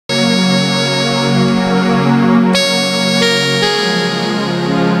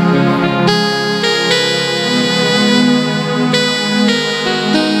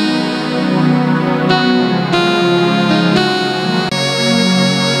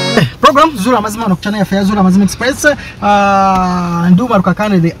Program Zula Mazima no channel ya Zula Mazima Express. And Umar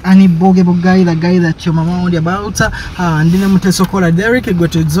Kakande, the unibogable guy, the guy that your mama only about. Ndine Muteso kola Derek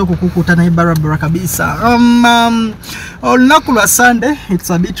gwetu zoko kukutana barabara kabisa. Olunaku Sunday, it's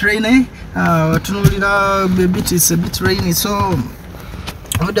a bit rainy. Tunulira it's a bit rainy, so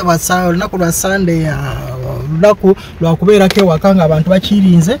Oda wasa olunaku Sunday lunaku lwakubeera ke wakanga abantu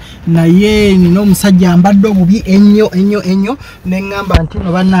bakirinze naye nino omusajja ambadde obubi ennyo neŋŋamba nti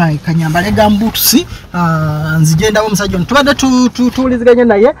no banaye kanyambale gambutusi nzigendawo omusajja ono tubadde tuwuliziganye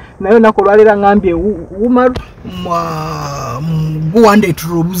naye olunaku olwaleero ngambye Umar guwande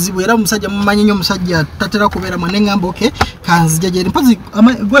tulobuzibu era omusajja mumanyi nnyo omusajja tatera kubeera mwe neŋŋamba okay kanzija gyeri mpozi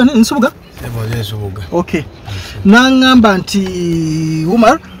nsubuga okay naŋŋamba nti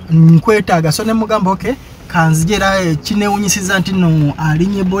Umar nkwetaaga so ne mugamba okay kanzijera kinewunyisiza nti no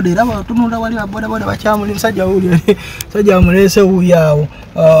alinye boda era batunula wali boda bakyamuli musajja uli musajja amulese uyawo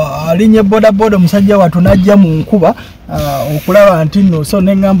alinye boda musajja watu najja mu nkuba okulaba nti no so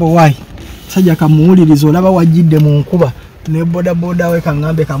nengambo wai musajja kamuwuliriza olaba wajidde mu nkuba ne boda we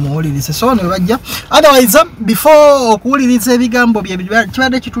kangambe kamuwulirize so ne bajja otherwise before okuwuliriza ebigambo bye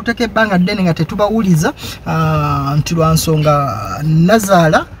kibadde kituteke ebbanga ddene nga tetubawuliza nti lwansonga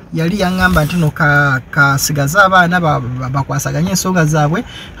Nazala yali yangamba nti no kasigaza abaana bakwasaganya ensonga zaabwe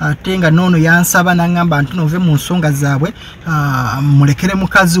ate nga noono yansaba nangamba nti nove mu nsonga zaabwe mulekere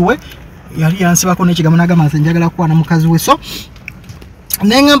mukazi we yali yansibako n'ekigambo nagamba nti njagala kuwana mukazi we so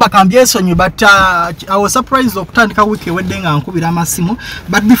nengamba kambyesonyi but I was surprised okutandika wiki ewedde nga nkubira amasimu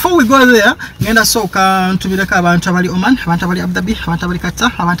but before we go there ngenda sooka ntubireko abantu abali Oman, abantu abali Abu Dhabi, abantu abali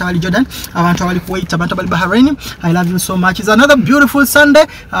Qatar, abantu abali Jordan, abantu abali Kuwait, abantu abali Bahrain. I love you so much. It's another beautiful Sunday.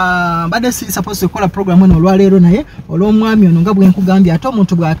 Bade si supposed to call a program eno olwaleero naye olw'omwami ono nga bwe nkugambye ate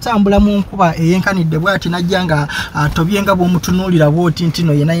omuntu bw'atambula mu nkuba eyenkanidde bw'ati najja nga atobye nga bw'omutunuulira bw'oti nti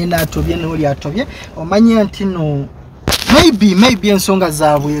no yena atobye n'oli atobye omanye nti no maybe ensonga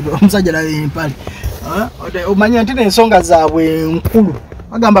zaabwe omusajja lawe empale omanya nti ensonga zaabwe nkulu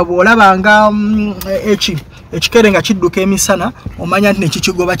bagamba bw'olabanga ekikere nga kidduka emisana omanya nti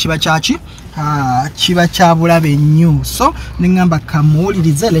nekikigoba kiba kyaki kiba kya bulabe nnyo so neŋŋamba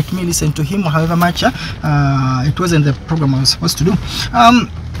kamuwulirize let me listen to him however much it wasn't the program I was supposed to do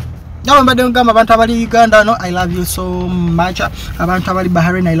Mbadde ngamba abantu abali Uganda no I love you so much abantu abali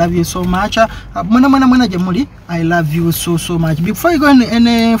Bahrain I love you so much mwana gye muli I love you so much before you go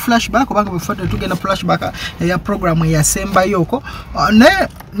in flashback obanga before tugenda flashback ya program ya Sembayoko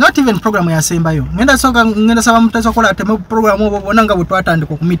not even program ya Sembayo ngenda saba mutaso kola teme program obo bonanga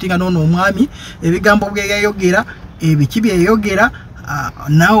butwatandika ku meeting nono omwami ebigambo bwe yayogera ebikibi yayogera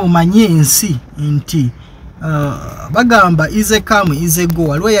nawo manye ensi nti bagamba is a come is a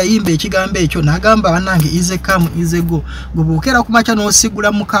go alwe yayimba ekigambo ekyo nagamba banange is a come is a go gobukera kumacha no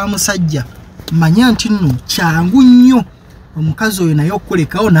sigula mukamusajja manya nti nno kyangu nnyo omukazi oyo naye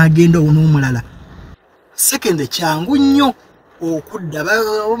okulekawo n'agenda n'omulala second kyangu nnyo okudda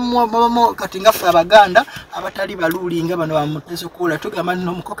kati ngaffe Abaganda abatali baluulinga bano bamuteso kola tugamba nti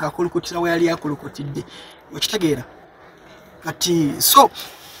n'omukoka akulukutira we yali akulukutidde okitegeera kati so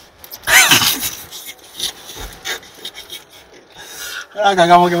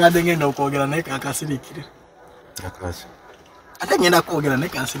akagamo ke badde ngenda okwogera naye kakasirikire akasi ate ngenda kwogera naye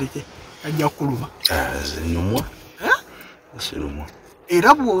kansirike ajja kuluma zinumwa sirumwa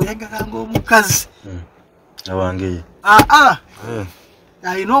era bw'oyagala ng'omukazi abange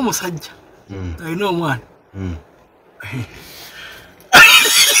alina omusajja alina omwana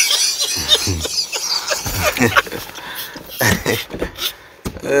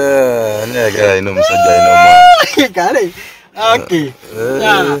nayagala alina omusajja alina omwana kale okay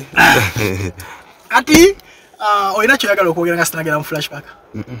ati oyina kyoyagala okwogera nga sinagera mu flashback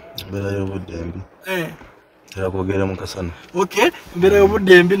mbera y'obudde mbi yakwogera mu kasana okay mbera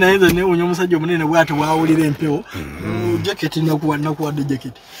y'obudde mbi naye nze newunya omusajja omunene bw'ati bwawulira empewo jaketi nakuwadde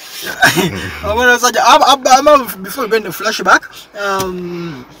jaketi omwana omusajja before we go in the flashback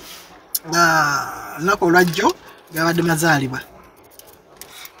nako olwajjo gabadde mazaalibwa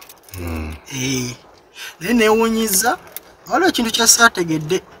naye newunyiza waliwo ekintu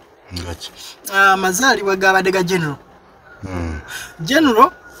kyasaategedde amazaalibwa gabadde ga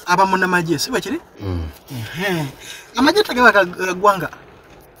general aba munnamagye si bwe kiri amagye tegaba gaggwanga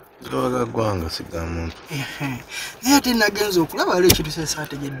siga muntu naye ate nagenza okulaba waliwo ekintu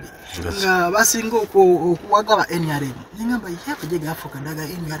kyasaategedde nga basinga okuwagaba NRM nengamba ye amagye gafuuka daga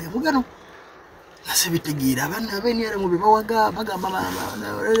NRM gano nasibitegira abana abeniyere mu bibawaga bagamba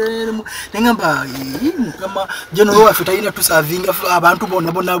nengamba kama general afita ina tusavinga abantu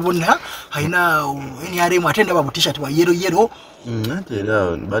bona haina eniyare mu atenda ba t-shirt wa yero ate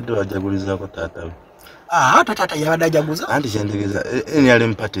era badde bajaguliza ko tata tata yabadajaguza anti chendegeza eniyare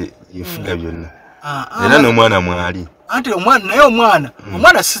mpate yifuga byonna era n'omwana mwali anti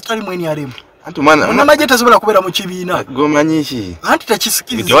omwana sitali mweni yaremu anti mwana majeta zobola kubera mu kibiina gomanyishi anti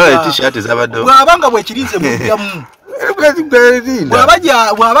takisikiriza twala t-shirt zabadde bwabanga bwe kirize mu byamu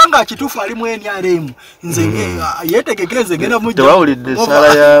bwabanga akitufu ali mweni yaremu nze yetegekeze ngena mu tewawulidde sala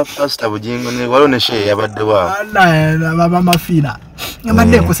ya pastor Bujingo ne walo ne shehe yabadde wa baba mafina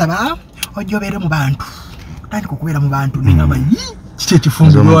ngambadde kusaba ojobere mu bantu tandi kukubera mu bantu ningamba kite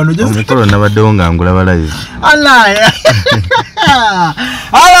kifungo wano je omukolo nabaddewo nga ngula live alaya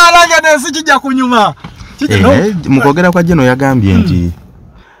ngene sikijja kunyuma mukogera kwa jeno yagambye nti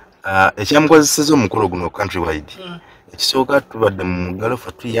ekyamukozeseza omukolo guno countrywide ekisooka tubadde mu mugalo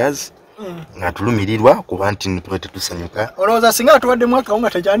for 2 years nga tulumirirwa kuba nti nitwe tetusanyuka olowooza singa tubadde mwaka nga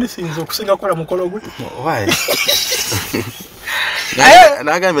tekyandisinza okusinga kola mukolo gwe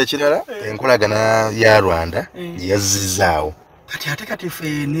nagambye ekirala enkolagana ya Rwanda yazzizaawo ate kati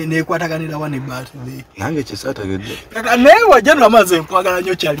fe nekwataganira wane birthday nange kisategedde naye wajja amaze nkwagala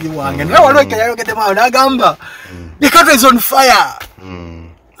nnyo kyali wange naye waliwo ekayayogedde maawe n'agamba the country is on fire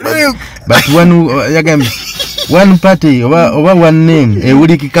but one party oba one name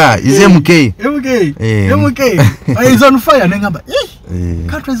ewulikika is MK is on fire nengamba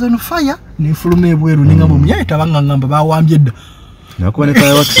country is on fire nefuluma ebweru nengamba omunyaye tabangangamba bawambye dda nakuboneka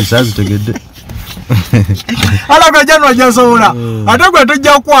yawakisazi tegedde ala jano ajasobola ate gwe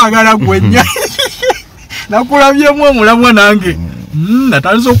tujja kwagala gwenya nakulabyemu omulamwa nange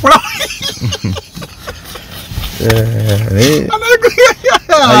natandise okulaba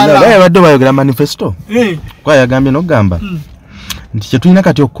naye badde bayogera manifesto kwa yagambye n'okugamba nti kyetulina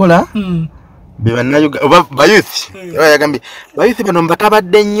kati okukola be bannayoga oba bayuthi yagambye bayuthi bano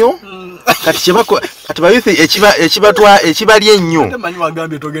mbatabadde nnyo kati bayuthi ekibali ennyo temanyi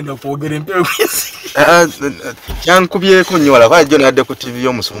wagambye togenda kwogera empewo kyankubyeko nnyo wala kwajo nadde ku TV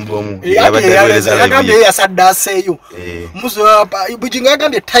y'omusumba omu yagambye yasadde aseeyo Bujingo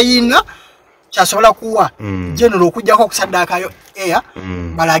yagambye tayina kyasobola kuwa general okujjako okusaddaakayo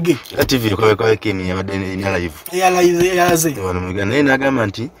balage TV kwekini yabadde ina live yaze naye n'agamba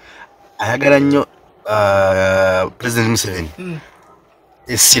nti ayagala nnyo President Museveni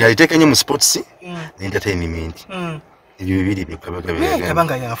essira litekenye mu sports entertainment ebyo bibiri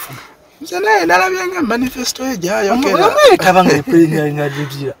byekabanga yafu naye nalabyanga manifesto ejayogera tabanga nga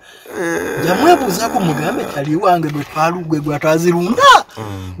jujira jamwebuzaako mugambe kali wange gwe twalugwe gwe atwazirunda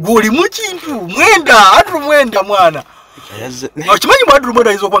guli mu kintu mwenda mwana okimanyi mwadru mwenda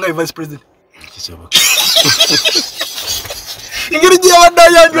ayinza okuba nga vice president ingeri gyabadde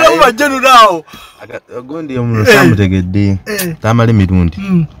ayanjulamu bajjanulaawo ogundi omuntu samutegedde tamala emirundi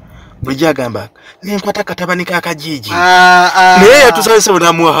bujja agamba nenkwata katabani kakajiji naye yatusabise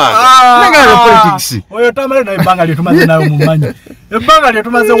bunamuwahanga negana politics oyo tamale naye ebbanga lyetumaze nawe mumanyi ebbanga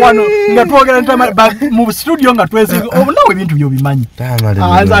lyetumaze wano nga twogera mu studio nga twesiga nawe ebintu byobimanyi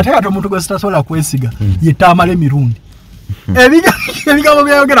ate kati omuntu gwe sitasobola kwesiga ye tamale emirundi ebigambo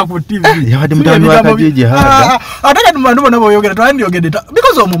byayogera ku TV yabadde mutabani wa kajiji haga ate kati mubantu bona boyogera twandiyogedde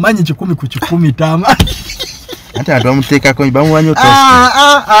because omumanyi 10 ku 10 tama ate adamuteekako bamuwanyo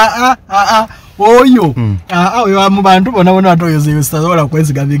oyo oyo mu bantu bona atoyozeyo sitasobola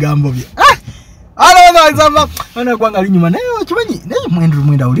kwesiga bigambo bye ana gwanga linyuma naye okimanyi naye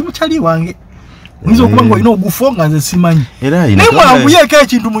mwenda oli mukyali wange nizo kuba ngo ino ogufonga nze simanyi naye mwanguyeko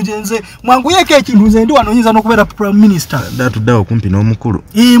ekintu mujenze mwanguyeko ekintu nze ndi wano nyinza n'okubeera prime minister datuddawo kumpi n'omukulu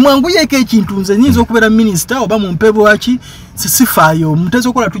mwanguyeko ekintu nze nyinza okubeera minister oba mumpe bwaki sisifaayo muteze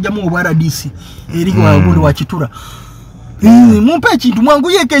okukola tujjamu obwa RDC eri wagundi wa kitura mumpe ekintu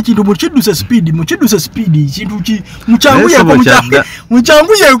mwanguyeko ekintu mukidduse speed kintu ki mukyanguyeko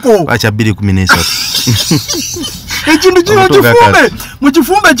acha 213 ekintu kino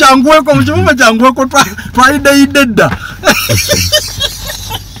mukifumbe kyanguweko twalideyidde dda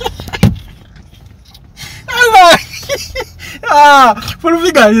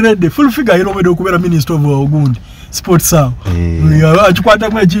full figure already okubeera minister of ogundi sports sao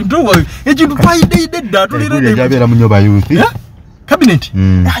akikwatamu ekintu twalideyidde dda tulirabeera munyo ba youth cabinet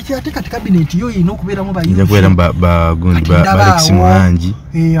ate kati cabinet yo ino okubeeramu bakubeera bagundi Alex Muhangi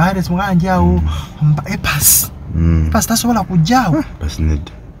Alex Muhangi awo epas tasobola kujjaawo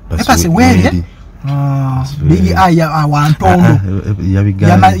epasi weerye bigi awantondo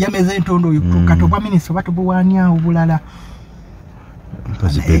yameze entondo kati obwa minisita batubuwaanyawo bulala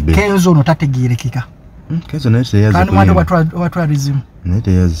Kenzo no tategerekeka. Kenzo nese yaza. Kandi mwana watu tourism.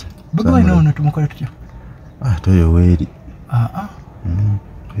 Nete yaza. Bugo ino tumukole tutyo. Toyo weri.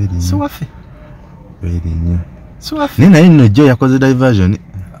 Weri. So wafe. Weri nnyo. So wafe. Nina ino jo yakoze diversion.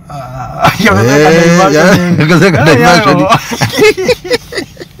 Yakoze diversion.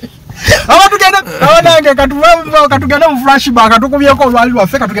 Abanange katugenda mu flashback atukubyeko olwali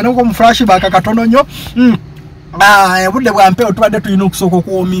lwaffe katugenda ko mu flashback katono nnyo. Budde bwampe otubadde tulina okusooka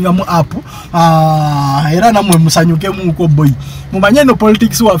okuwominga mu app era namwe musanyukemu uko boy mumanye no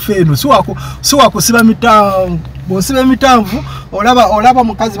politics waffe eno si wakusiba mitamvu bw'osiba mitamvu olaba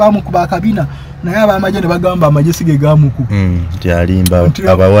mukazi bamukuba akabina naye abamaje ne bagamba amagye sige gamuku tyalimba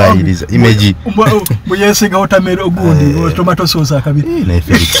abawayiriza image muyesiga otamero gundi tomato sauce akabina na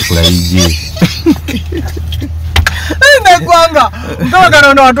Felix kulayije Nekwanga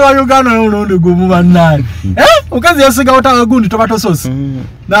mtoka ndo watu wa Uganda ndo gumu banani ukazi yasiga otagundi tomato sauce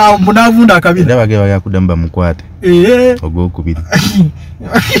na munavunda akabina ndabage yakudamba mukwate ogokubiri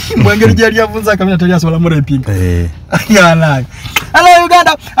mwengeri jeri yafunza akabina tali asola more pink yala ala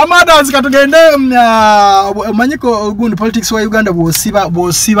Uganda amada zikatugende manyiko gundi politics wa Uganda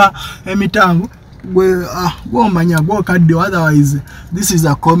bosiba emitango go manya go kadde otherwise this is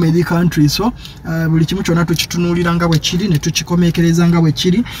a comedy country so buli kimu kyona tukitunulira nga bwe kiri ne tukikomekereza nga bwe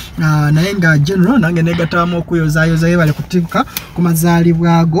kiri naye nga general nange negatamu okuyozayoza yebale kutika ku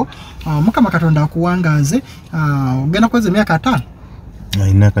mazaalibwago mukama katonda akuwangaze ogenda kweza emyaka 5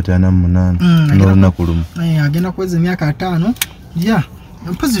 ina katana 8 nona kulumu agenda kweza emyaka 5 yeah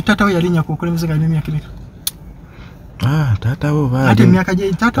mpozi tata we yalinya kukolemeza ga emyaka emeka tata wo ba ate emyaka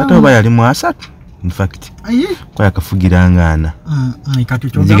je tata wo ba yali mu 3 in fact kwa yakafugirangana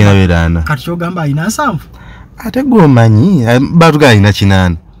zigena berana kati chogamba ina 7 ate gomanyi batuga ina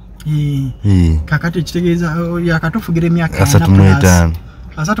kinana kakati kitegeeza yakatufugira emyaka 3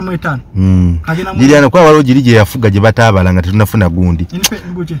 Jiliana kwa walo jirije yafuga je batabala nga tunafuna gundi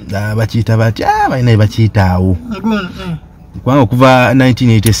bakita bati balina bakitaawo kwanga kuva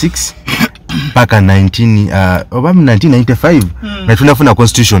 1986 paka 1995 na tunafuna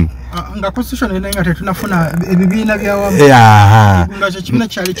constitution nga constitution nenga tunafuna ebibiina byawamu nga chimina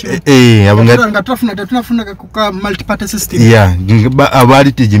chali chime nga tunafuna ku multi party system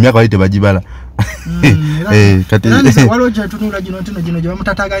abali tije myaka balite bajibala kati waloje tunula gino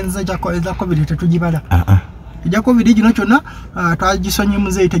bamutataganyiza za covid tetujibala ija covid gino kyonna twajisonye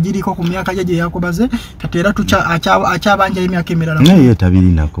muze itajiriko ku myaka jaje yakobaze katera tucha achabanja emyaka emirala naye tabiri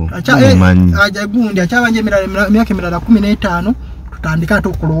nako ajagundi achabanja emyaka emirala 15 tutandika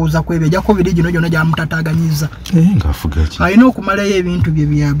tukulowooza kwebe ija covid gino gyonna gyamutataganyiza ngafuga ki ayina okumala ebintu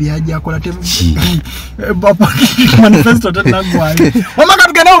bye byajakola tebuki manifesto tenagwaye omaka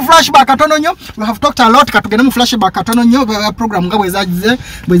tugenda mu flashback katono nnyo we have talked a lot katugenda mu flashback katono nnyo program nga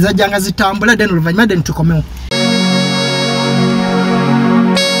bwezajjanga zitambula then oluvanyuma then tukomewo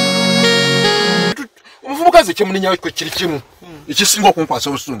omuvubukazi kyemuninyawo kiri kimu ekisinga okunkwasa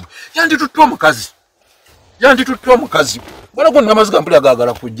obusungu yandituttwa omukazi bwana gonna amaziga mpulira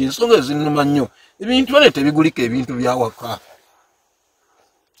gaagala kujja ensonga ezinnuma nnyo ebintu bane tebigulika ebintu byawaka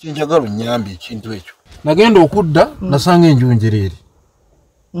kinjagala onnyambe ekintu ekyo nagenda okudda nasanga enjunjereeri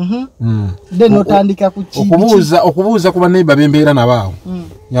then otandika okubuuza ku baneiba bembeera nabaawo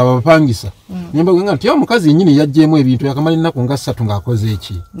yabapangisa nembagenga nti omukazi yennyini yajjeemu ebintu yakamala ennaku nga 3 ng'akoze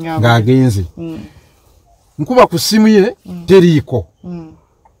eki ng'agenze nkuba ku ssimu ye teriiko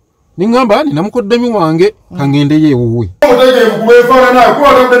ningamba nina mukoddemi wange kangendeyo ewuwe omutege kubefaana naye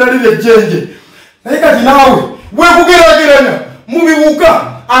kuba nalire ejjenje naye kati naawe bwekugeraageranya mubibuka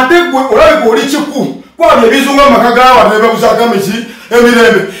ate gwe olabika oli kiku kwabyo ebizunga amaka gaawa nebabuzaako miki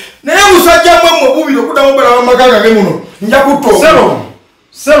emirembe naye musajja mmwe obubiri okuddamu bwera wamaka gange muno nja kutta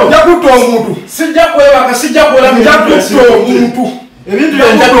omuntu sijja kwebaka sijja kwera nja kutta omuntu ebintu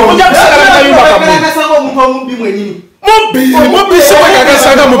ojja kusala kayumba kagasanga omuntu omubbi mwenyini mubbi se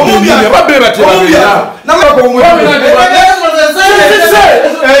bwekagasanga mubbi ababbe batebabeera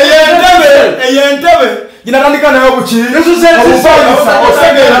eyentebe ginatandika nayo buki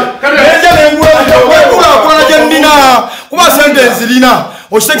osegera neja nengulakulakula gyennina kuba sente enzirina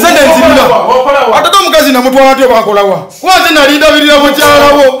okiteki sente enzirina atata omukazi namutwala ty bakolawa kuba nze nalindabirira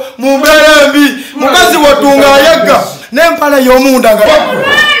mukyalawo mu mbeera embi mukazi watunga ayagga n'empala ey'omunda nga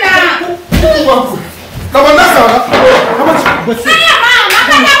kabanasala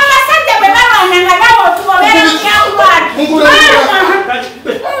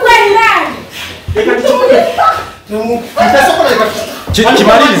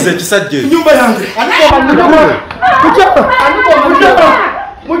kimalirize ekisajja nyumba yange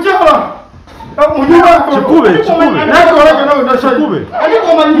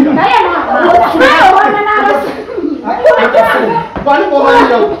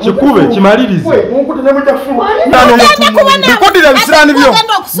Chikube chimalirize. Bikundira bisirani byo.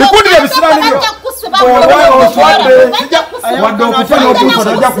 Bikundira bisirani byo. Wadde okufuna okufa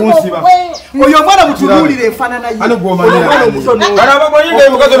tajja kunsiba. Oyo mwana mutululire efanana ye. Ano gwomanyira. Karaba boyinde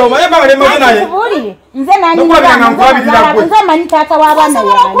mukazi no maye mabale naye. Nze nani nze manyi tata w'abaana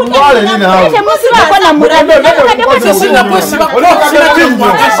yange. Wale nini hao? Musiba kona murabe.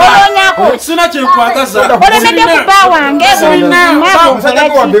 Sina kyenkwagaza. Olemede kuba wange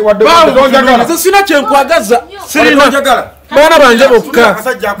sina kyenkwagaza. Sirina baana banje bokka.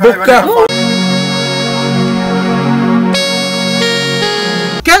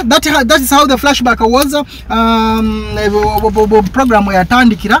 Okay, that is how the flashback was. Program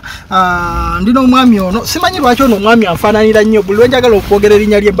yatandikira ndino omwami ono simanyi lwaki ono omwami afaananira nnyo buli lwenjagala okwogera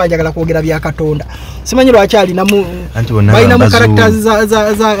erinnya lye mba njagala kwogera bya Katonda simanyi lwaki alinamu balinamu characters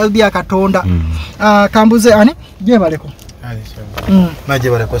za bya Katonda kambuze ani gyebaleko maje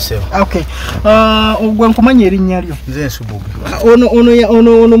barakosewa. Okay. Ogwe nkumanya erinnya lyo. Nze Nsubuga.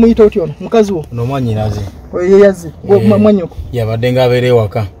 Ono muyita otyo ono mukazi wo. Ono mwanyiraze. Oyo yazi. Mwanyoko. Yabadde ngabere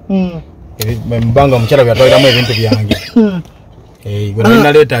waka. Mbanga omukyala byatwaliramu ebintu byange. Gwe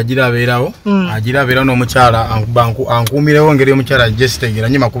naleta agirabeerawo. Agirabeerawo n'omukyala ankuumirewo ngeri omukyala jesitegeera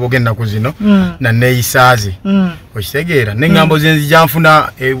nnyo makubo g'ennaku zino na neeyisaaze. Okitegeera n'engambo zenzija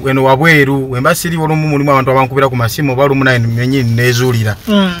nfuna eno wabweru wemba siri olumu mulimu abantu abankubira ku masimu oba olumu naye nyini neezuulira.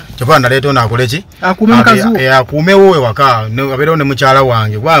 Kyokka naleeta ono akole ki? Akuume mukazi wo. Akuumewo ewaka abeerewo ne mukyala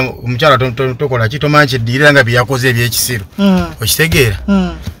wange. Kuba omukyala tokola ki tomanyi kiddiirira nga bye yakoze ebyekisiru. Okitegeera?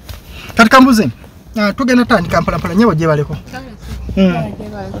 Kati kambuze. Tugenda tandika mpala nyewo gyebaleko.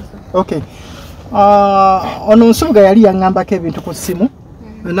 Okay. Ono Nsubuga yali yangambako ebintu ku ssimu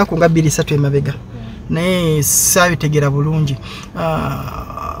ennaku nga 2-3 emabega naye saabitegera bulungi.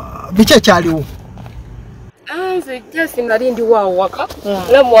 Biki ekyaliwo? Nze jasi nali ndi waawo waka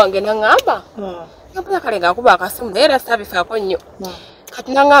mulamu wange naŋŋamba mpula kale ng'akuba akasimu naye era saabifaako nnyo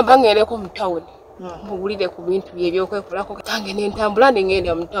kati naŋŋamba ŋŋendeko mu tawuni mubulire ku bintu bye ebyokwekolako katange n'entambula ne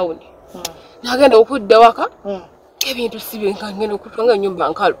ŋŋenda mu tawuni nagenda okudda waka ebintu sibe nga ngenda okutwanga ennyumba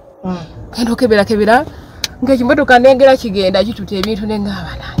nkalu genda okeberakebera ng'ekimotoka nengera kigenda kituta ebintu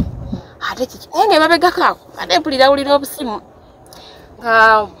neŋŋamba nani ate kiki naye ng'emabegako ako ate mpulira obusimu nga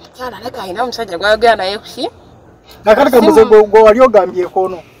mukyala aleka alina omusajja gwayogera naye kuki nakati kambuze gwe wali ogambyeko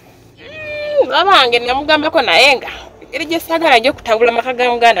ono abange namugambako naye nga eri gye saagala nja okutabula maka ga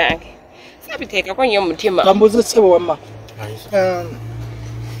muganda wange saabiteekako nnyo omutima kambuze ssebo wamma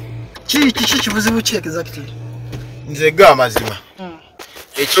kiki kibuzibu ki exactly? Nze ga amazima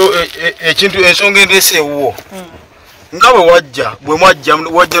ekintu ensonga endeese ewuwo nga bwe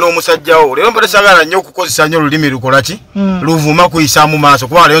wajja n'omusajjawo leero mpate saagala nnyo okukozesa nnyo olulimi lukola ki luvuma kuyisa mu maaso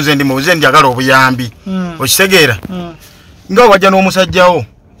kubanga leero nze njagala obuyambi okitegeera nga wajja n'omusajjawo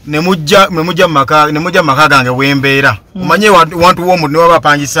nemujja mu maka gange wembeera omanye wantu w'omuntu ne waba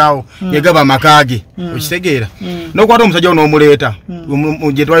apangisaawo yegaba amaka ge okitegeera n'okwata omusajjawo n'omuleeta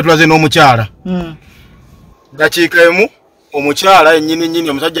gye twali tulaze n'omukyala dakiika emu omukyala ennyini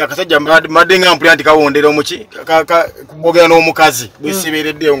omusajja akasajja mbadde nga mpulira nti kawondera omuki kubogera n'omukazi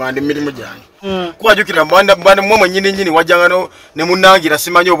bwesibeereddeyo nga ndi mirimu gyange kubajjukira mmwe nyini wajjanga ne munnangira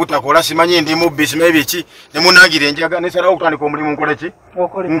simanyi obutakola simanyi ndi mubbi simanyi biki ne munnangira enjaga nesalawo okutandika omulimu nkole ki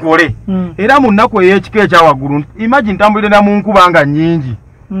nkole era mu nnaku ey'ekika ekyawaggulu imagine ntambulire na mu nkuba nga nnyingi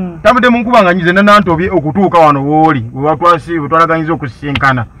ntambulire mu nkuba nga nyize nantobye okutuuka wano wooli wetwalaganyiza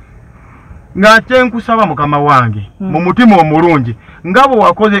okusisinkana nga kyenkusaba mukama wange mu mutima omulungi nga bwe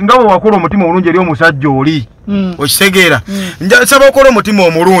wakola omutima omulungi eri omusajja oli okitegeera nsaba okola omutima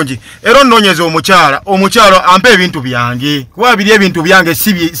omulungi era onnoonyeza omukyala ampa ebintu byange kuba biri ebintu byange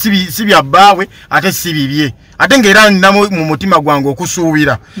si bya bbaabwe ate si bibye ate ng'era nina mu mutima gwange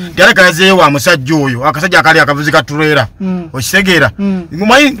okusuubira nti ate kayazeeyo wa musajja oyo akasajja akali akavuzi ka tuleera okitegeera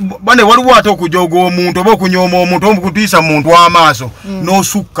manyi bane waliwo ate okujooga omuntu oba okunyooma omuntu oba okutuyisa mu muntu amaaso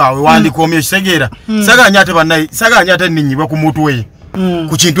n'osukka we wandikomye okitegeera saagala ate nninyibwa ku mutwe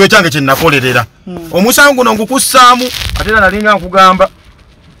ku kintu ekyange kye nakolerera omusango guno ngukussaamu ate era nalinga nkugamba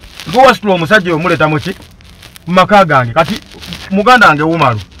nkuwasitula omusajja oyo muleeta muki mu maka gange kati muganda wange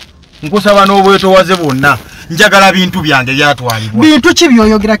Umaru nkusaba n'obwetowaze bwonna njagala bintu byange byatwalibwa bintu ki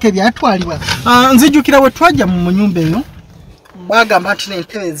byoyogerako ebyatwalibwa nzijjukira bwe twajja mu nyumba eyo bagamba nti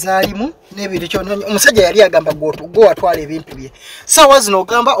n'entebe zaalimu n'ebintu kyonna omusajja yali agamba gwe watwala ebintu bye saawa zino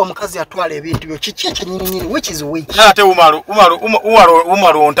ogamba omukazi atwala ebintu byo kiki ekyenyininyini wekiziwe ate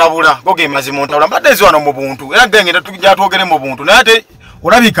Umaru ontabula goge mazima ontabula mbadde ezi wano mu buntu era ddengenda tujja twogere mu buntu naye ate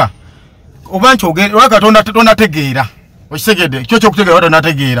olabika obancho waka tonda tegeera okisegede kyo kutegeera wata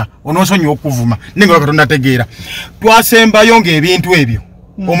nategeera onosonyo okuvuma ninga waka tonda tegeera twasemba yonge ebintu ebyo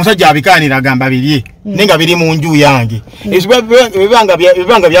omusajja abikanira agamba birye ninga biri mu nju yange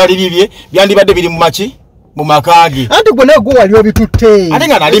ebibanga byali bibye byandibadde biri mu maki mu makage anti gwe nago wali obitutte ate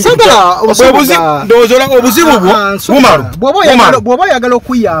nga nali ndozola obuzibu bwo bwoba oyagala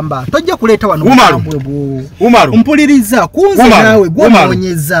okuyamba tojja kuleeta wano Umaru mpuliriza kunze nawe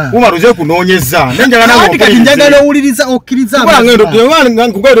gw'onoonyeza Umaru ze kunoonyeza nenjala nawe ati kati njagala owuliriza okkiriza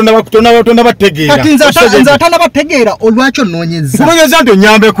tonda bategeera kati nze atana bategeera olwaki onoonyeza kunoonyeza nti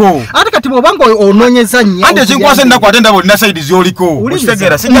onyambeko ate kati bw'obanga onoonyeza nnyo ate ekinkwasa ennaku ate ndaba olina sayidi z'oliko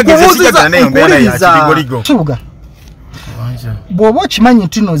okitegeera sijjageza naye embeera yakirigoligo Kibuga bw'oba okimanyi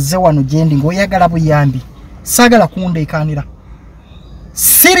nti nozze wano gyendi ng'oyagala buyambi saagala kundeekanira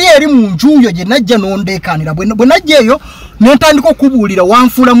siri eri mu njuyo gye najja n'ondeekanira bwe najja eyo nentandika okubuulira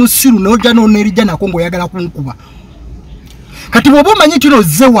wanfuula mu ssiru n'ojja n'oneerijja nako ng'oyagala kunkuba kati bw'oba omanyi nti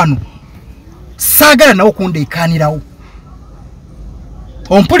nozze wano saagala nawe kundeekanirawo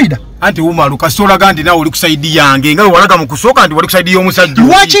ompulira anti Umaru kasolaga ndi nawe oli kusaidi yange nga walaga mu kusooka ndi wali kusaidi y'omusajja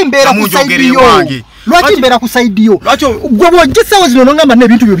lwaki mbeera ku saidi yo gwe bw'oggisawo zino n'ongamba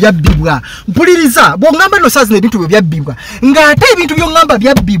n'ebintu byo byabbibwa mpuliriza bw'ongamba no saa zino ebintu byo byabbibwa ng'ate ebintu by'ongamba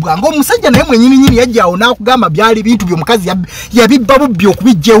byabbibwa ng'omusajja naye mwennyini yajjaawo n'akugamba byali bintu by'omukazi yabibba bubbi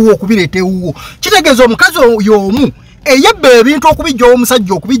okubijjawo okubireeta ewuwo kitegeeza omukazi y'omu eyabba ebintu okubijjawo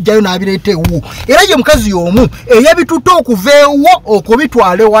omusajja okubijjayo n'abireeta ewuwo era ye mukazi y'omu eyabituta okuva ewuwo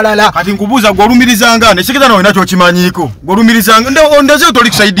okubitwala ewalala kati nkubuuza gw'olumirizanga nekikiza nawe nakyo kimanyiiko gw'olumirizanga ndeze toli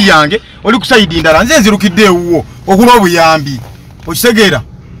kusaidi yange oli kusaidi ndala nze nzirukidde ewuwo okulwa obuyambi okitegeera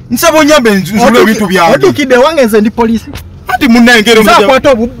nsaba onyambe nzula ebintu byange oddukidde ewange nze ndi polisi ati munnaye ngera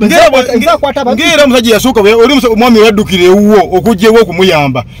omusajja yasooka oli omwami waddukira ewuwo okugjewo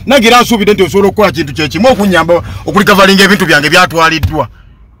okumuyamba nange era nsuubidde nti osobola okukola kintu kyekimu okunyamba okulikavalinga ebintu byange byatwaliddwa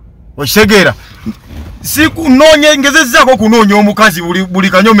okitegeera ngezezzaako okunoonya omukazi buli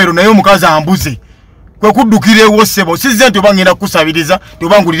kanyomero naye omukazi ambuze kwe kuddukira ewuwo ssebo sizze nti oba ngenda kukusabiriza ti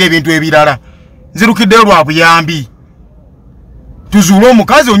oba ngulira ebintu ebirala nzirukiddeyo lwa buyambi tuzuule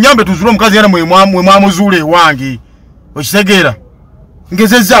omukazi onyambe tuzuule omukazi era mwe mwamuzuula ewange okitegeera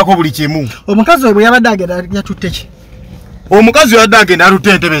ngezezzaako buli kimu omukazi we bwe yabadde agenda yatutte ki omukazi we yabadde agenda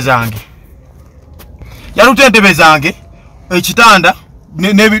yalutta entebe zange ekitanda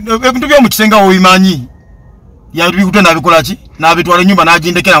ebintu by'omukisenge awo bimanyi yabikutte n'abikola ki n'abitwala ennyumba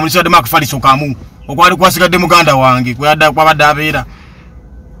n'agindekera mulisibaddemu akafaliso kamu okwali kwasigadde muganda wange kwabadde abeera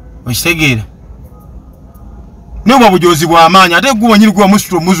okitegeera naye bwa bujozi bw'amaanyi ate gwe wenyini gwe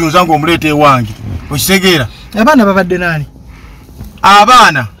wamusitula omuzunza ng'omuleeta ewange okitegeera abaana babadde nani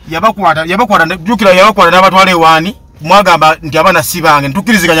abaana yabakwata jukira yabakwata n'abatwala ewaani mwagamba nti abaana si bange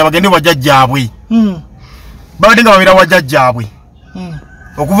ntukkiriziganya bagende wajjajjaabwe babadde nga babeera wajjajjaabwe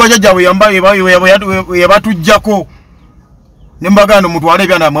okuva jjajjaabwe yabatujjako ne mbaganda mutwale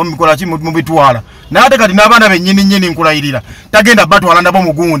ebyana mubikola ki mubitwala naye ate kati n'abaana bennyini nkulayirira tagenda batwala nabo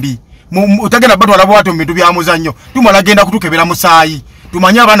mugundi tagenda batwala bwato mu bintu bya muzannyo tumala genda kutukebera musaayi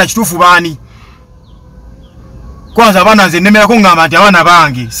tumanye abaana kituufu baani kwanza abaana nze nnemerako ngamba nti abaana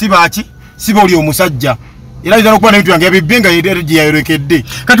bange si baki si boli omusajja era ayinza n'okuba n'ebintu byange yabibbe nga gye yayolekedde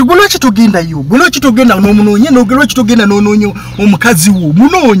kati gwe lwaki togendayo gwe lwaki togenda n'omunoonye nogwe lwaki togenda n'onoonya omukazi wo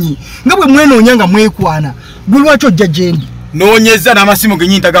munoonyi nga bwe mwenoonya nga mwekwana gwe lwaki ojja gyendi noonyeza n'amasimu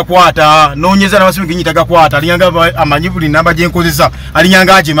genyini tagakwata alinyanga amanyi buli namba gyenkozesa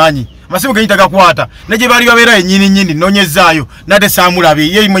alinyanga agimanyi amasimu genyini tagakwata negye baali babeera ennyini noonyezaayo nate saamulabye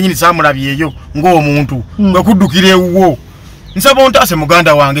ye mwenyini saamulabye eyo ng'omuntu gwe kuddukira ewuwo nsaba ontaase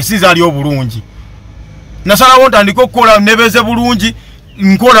muganda wange sizaali obulungi nasalawo ntandika okukola nebeze bulungi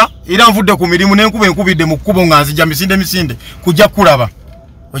nkola era nvudde ku mirimu n'enkuba enkubidde mu kkubo nga nzija misinde kujja kulaba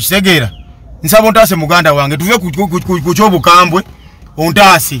okitegeera nsaba ontaase muganda wange tuve ku kyobukambwe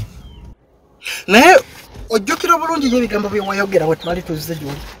ontaase naye ojjukira bulungi n'ebigambo bye wayogera we twali tuzze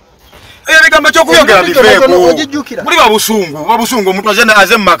gy'oli ebigambo kyokuyogera bifeeko muli babusungu omuntu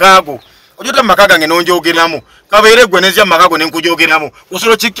aze mu makaago ojota mu maka gange n'onjogeramu kabeere gwe nezya mu makaago n'enkujogeramu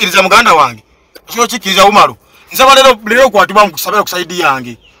osobola okikkiriza muganda wange osobola okikkiriza Umaru nsaba leero okwatibwa mukusabira kusaidi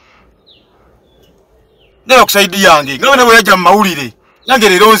yange neba kusaidi yange nga bwe yajja mu mawulire nange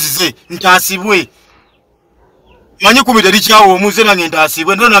leero nzize ntaasibwe manyi kumi terikyawo omuze nange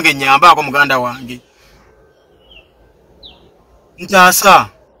ntaasibwe ndo nange nyambaako muganda wange ntaasa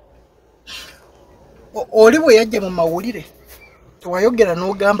oli bwe yajja mu mawulire tewayogera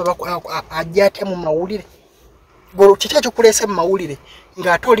n'ogamba ajja atya mu mawulire golo kiki ekyokuleese mu mawulire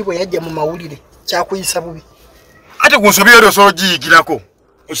ng'ate oli bwe yajja mu mawulire kyakuyisa bubi ate ku nsobi eri osobola ogiyigirako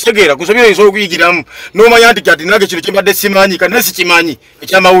Okitegera kusomera iso okuyigiramu n'omanya nti kati nage kino kimbadde simanyi kandi nasi kimanyi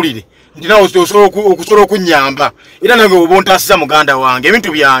ekyamawulire nti nawe okusobola okunyamba era nange oba ontaasiza muganda wange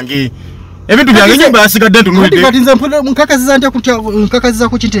ebintu byange nyumba yasigadde ntunulidde kati nze nkakaziza ntya nkakaziza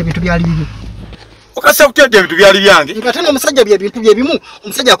ku kintu ebintu byali bibyo okasa kutya ebintu byali byange nga tena omusajja byebintu byebimu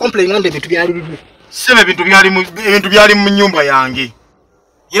omusajja akomplain nga ebintu byali bibyo sebe ebintu byali mu nyumba yange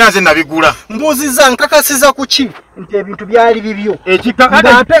era nze nabigula mbuuziza nkakasiza ku ki nti ebintu byali bibyo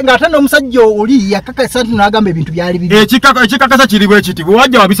ng'ate n'omusajja oli yakakasa nti n'agamba ebintu byali bibyo ekikakasa kiri bwe kiti bwe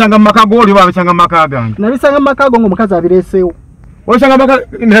wajja wabisanga mu maka g'oli oba wabisanga mu maka gange nabisanga mu maka go ng'omukazi abireeseewo obisanga mu maka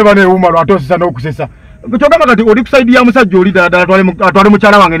neba neewuma lwatosesa n'okusesa kyogamba kati oli kusaidi ya musajja oli ddala atwale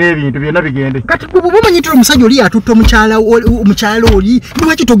mukyala wange n'ebintu byonna bigende kati bwe omanyi nti omusajja oli atutte omukyala oli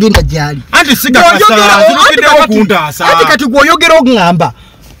lwaki togenda gy'ali anti sigakasa zirukiddewo kuntaasa anti kati gw'oyogera ogamba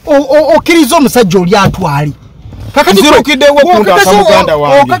okkiriza omusajja oli atwali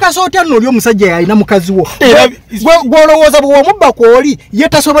okakasa otya nno oli omusajja yalina mukazi wo gw'olowooza bwe wamubba kwoli ye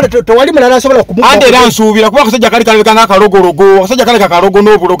tewali mulala asobola kumubba andi era nsuubira kuba akasajja kali kalabika ng'akalogologo akasajja kali kakalogo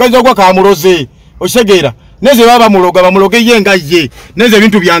n'obulo kaza ogwa kamuloze okitegeera neze baba bamuloge ye nga ye neze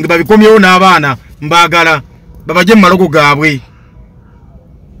ebintu byange babikomyewo n'abaana mbaagala babajje mu malogo gaabwe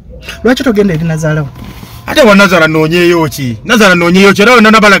lwaki togenda eri nazaalawo ate wa Nazara noonyeeyo ki era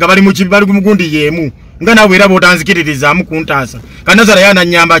wonna nabalaga bali mu gundi yeemu nga naawe era b'otanzikiririzaamu kuntaasa ka Nazara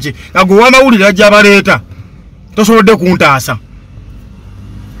yananyamba ki nga ow'amawulire ajja abaleeta tosobodde kuntaasa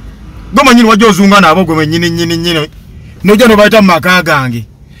gwe manyini wajja ozunga nabo gwe nyini nojja nobayita mu maka gange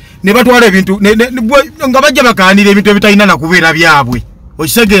ne batwala ebintu nga bajja bakaanira ebintu ebitalina nakubeera byabwe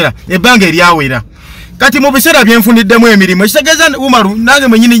okitegeera ebbanga eryawera kati mu biseera byenfuniddemu emirimu ekitegeeza Umaru nange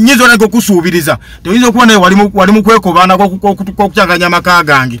mwenyini nyiza olage okusuubiriza toyinza okuba naye wali mu kwekobana kw'okukyaganya amaka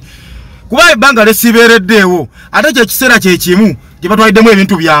gange kuba ebbanga lesibeereddeewo ate kyekiseera kyekimu gye batwaliddemu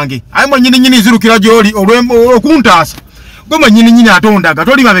ebintu byange aye mwenyini zirukira gy'oli okuntaasa gwe mwenyini atondaga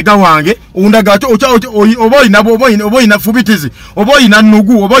toli mabega wange ondaga oba oyina fubitizi oba oyina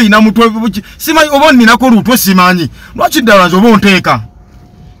nnugu oba oyina mutwe simanyi oba oninako lutwe simanyi lwaki ddala nze oba onteeka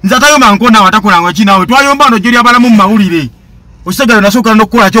nze atayomba nkona watakolanga ekinaawe twayomba no gyeri abalamu mu mawulire okitegera nasooka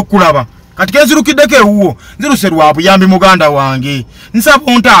n'okukola ky'okkulaba kati kenzirukiddeko ewuwo nziruse lwa buyambi muganda wange nsaba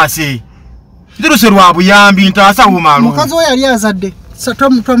ontaase nziruse lwa buyambi ntaasa Umaru mukazi we yali azadde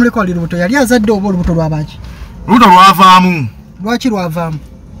twamuleko wali lubuto yali azadde oba olubuto lwabaki lubuto lwavaamu lwaki lwavaamu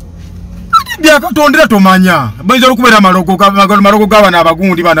byakatondera tomanya bayinza okubeera amalogo g'abaana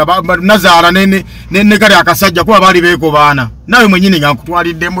abagundi bana Nazaala ne kale akasajja kuba baali beekobaana nawe mwenyini nga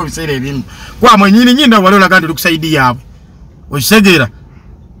nkutwaliddemu ebiseera ebimu kuba mwenyini nyina wali olaga nti lukusaidi yaabwe okitegeera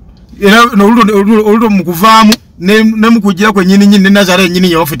era oluto mu kuvaamu ne mukujjira kwenyini ne Nazaala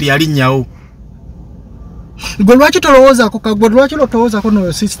ennyini yawaffe teyalinnyawo gwe lwaki tolowoozaako kagwe lwaki lotowoozaako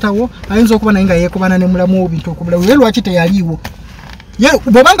noyo sisita wo ayinza okuba naye nga yeekobana ne mulamu wo bintu okubulawo ye lwaki teyaliiwo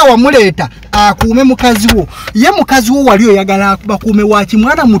bw'obanga wamuleeta akuume mukazi wo ye mukazi wo wali oyagala bakuume waki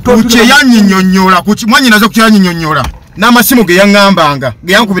mwana muto kyeyanyinyonnyola mwanyinaza ku kyeyanyinyonnyola n'amasimu ge yaŋŋambanga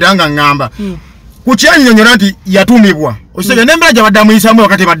ge yankubiranga ŋŋamba ku kyeyanyinyonnyola nti yatumibwa okitegeera n'embeera gye badde amuyisaamu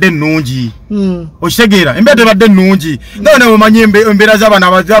wakati badde ennungi okitegeera embeera tebadde ennungi nga nawe omanyi embeera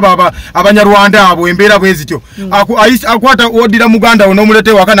z'abaana abanyarwanda abo embeera bwe zityo akwata oddira muganda wo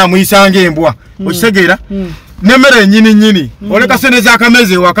n'omuleeta ewaka n'amuyisanga embwa okitegeera n'emmere ennyini oleka sente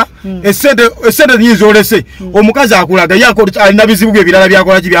z'akamezi ewaka essente nyinza olese omukazi akulaga ye alina bizibu bye ebirala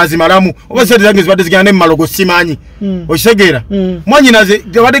byakola ki byazimalamu oba sente zange zibadde zigenda ne mu malogo simanyi okitegeera mwanyinaze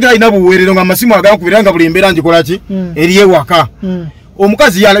gabadde galina buweerero nga amasimu agankubira nga buli mbeera ngikola ki eri ewaka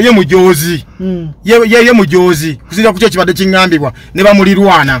omukazi ye mujoozi ye mujoozi kusinza ku kyo kibadde kiŋŋambibwa ne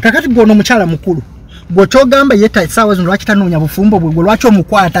bamulirwana kakati gwono omukyala mukulu bw'okyogamba yetta essaawa zino lwaki tanoonya bufumbo bwe gwe lwaki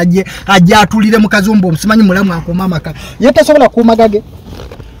omukwata ajja atulire mukazi wo omusimanyi mulamu akuuma amaka ye tasobola kuuma gage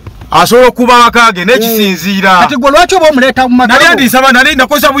asobola okuba amaka ge n'ekisinziira kati gwe lwaki oba omuleeta mu maka nali andisaba nali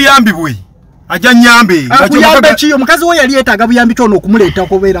nakozesa buyambi bwe ajja nnyambe akuyambe ki omukazi wo yali yeetaaga buyambi ki ono okumuleeta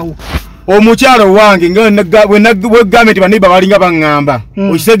okubeerawo omukyalo wange bwegambye nti baneiba balinga baŋŋamba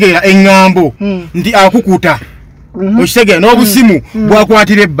okitegeera eŋŋambo nti akukuta okitegeera n'obusimu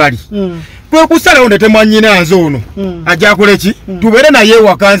bwakwatira ebbali kwe kusalawo ndete mwanyinanze ono ajja akole ki tubeere naye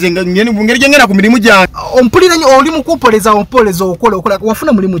ewaka nze ngeri gyengenda ku mirimu gyange ompuliranye oli mukumpoleza okola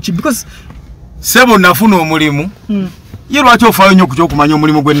wafuna mulimu ki because sebo nafuna omulimu ye lwaki ofaayo nnyo ku kyokumanya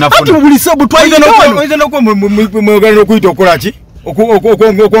omulimu gwe nafuna oyinza n'okwemwogera okuyita okola ki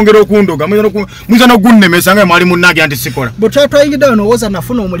okwongera okundoga muyinza n'ogunnemesa nga mwali munnage anti sikola bwetwayingiddeyo nowooza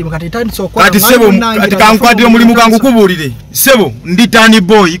nafuna omulimu kati tandise okola kati sebo kati kankwatire omulimu gangu kubuulire sebo ndi tani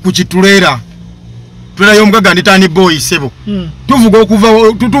boy ku kituleera tulera yomugaga ndi tani boy sebo tuvuga okuva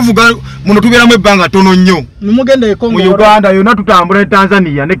tuvuga muno tuberamu ebbanga tono nnyo nimugenda e Kongo mu Uganda yona tutambula ne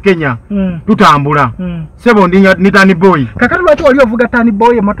Tanzania ne Kenya tutambula sebo ndi tani boy kakati lwaki wali ovuga tani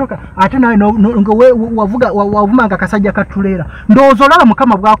boy emotoka ate nawe wavuga wavumanga kasajja katulera ndowooza olaba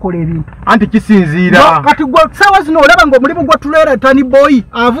mukama bwakola ebintu anti kisinziira kati gwe sawa zino olaba ng'omulimu gwa tulera tani boy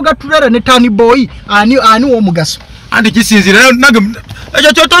avuga tulera ne tani boy ani w'omugaso anti kisinziira nange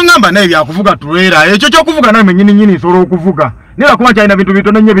ekyo kyotongamba naye byakuvuga tulera ekyo kyokuvuga naye nyini nsobola okuvuga nera kuba kyalina bintu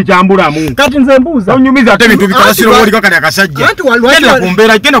bitono nnyo bikyambulamu kati nze mbuuza onyumiza ate bintu bikasiro wali kakali akasajja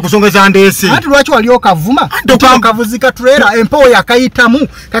kumbeera kenda kusongeza ndeese anti lwaki wali okavuma okavuzika tulera empewo yakayitamu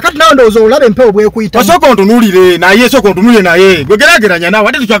kakati nawe ndowooza olaba empewo bwekuyitamu osooka ontunuulire naye sooka ontunuulire naye gwegeraageranya naawe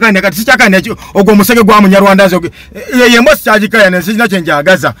ate tukyakaine kati sikyakaine ogwo omusege gwa munyarwanda yembo sikyagikayane sirina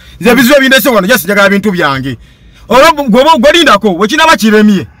kyenjagaza nze ebizibu ebindese wano jasinjagala bintu byange olwo gwelindako wekinaba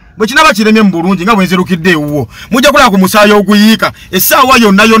kiremye bwekinaba kiremye mu bulungi nga bwenzirukidde ewuwo mujja kulaba ku musaayi oguyiika essaawa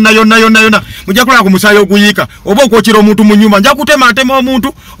yonna mujja kulaba ku musaayi oguyiika oba okwokera omuntu mu nnyumba nja kutematema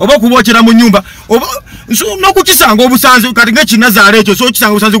omuntu oba okubookera mu nnyumba n'okukisanga obusanzi kati ng'ekinazaala ekyo so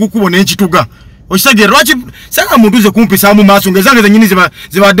okisanga obusanzi kukubo n'enkituga okitegeera lwaki sanga muntu ze kumpisaamu maaso ng'ezange zennyini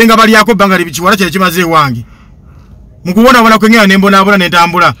zibadde nga balyako ebbanga kiwala kye kimaze ewange mu kubonabona kwe ngera ne mbonaabona ne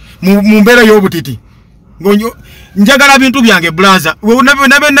ntambula mu mbeera y'obutiti njagala bintu byange blaza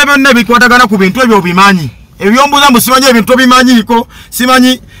nabe bikwatagana ku bintu ebyo bimanyi ebyombuza musimanyi ebintu bimanyiiko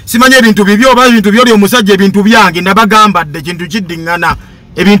simanyi ebintu bibyo oba ebintu byoli omusajja ebintu byange nabagambadde kintu kiddingana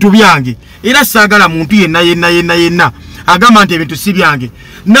ebintu byange era saagala muntu yenna agamba nti ebintu si byange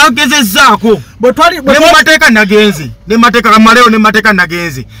nagezezaako ne mu mateeka nagenze ne mateeka amaleo ne mateeka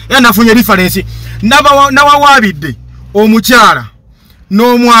nagenze era nafunye reference nawawaabidde omukyala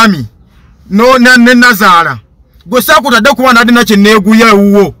n'omwami ne nazaala gwe saakutadde kuba nadi nakye neeguya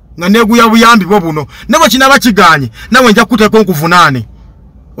ewuwo nga neeguya buyambi bwo buno nebo kinaba kiganye nawe nja kuteeka onkuvunaane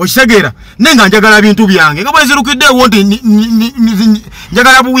okitegeera naye nga njagala bintu byange nga bwenzirukidde ewo nti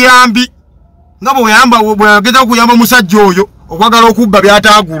njagala buyambi nga bweyageza okuyamba omusajja oyo okwagala okubba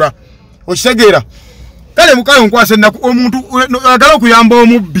byataagula okitegeera kale mukayo nkwasa ennaku omuntu agala okuyamba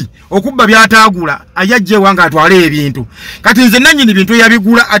omubbi okubba byataagula ayajja ewange atwale ebintu kati nze nannyini bintu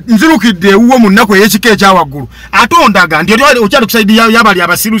yabigula nzirukidde ewuwo mu nnaku ey'ekika ekyawaggulu ate ondaga nti okyali kusaidi yabali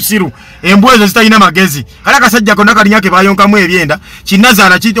abasirusiru embwa ezo zitalina magezi kale akasajja konna kalinya ke bayonkamu ebyenda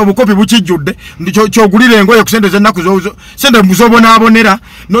kinnazaala obukopi bukijjudde kyogulira engoye ku sente z'ennaku sente muzobonaabonera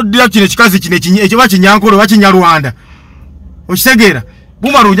noddira kino ekikazi kino ekiba kinyankolo oba kinyalwanda okitegeera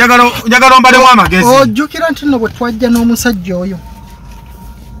bumaru njagala ombalemu amagezi ojjukira nti nno bwe twajja n'omusajja oyo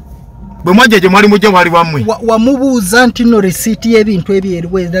bwe mwajja gye mwali mujja mwali wammwe wamubuuza nti nno resiiti y'ebintu ebyo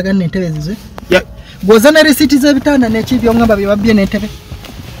eriwo eraga n'entebe zize gwoza ne resiiti z'ebitanda n'eki byongamba bye babbye n'entebe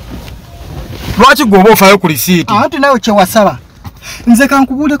lwaki gwe oba ofaayo ku risiiti anti nawe kyewasaba nze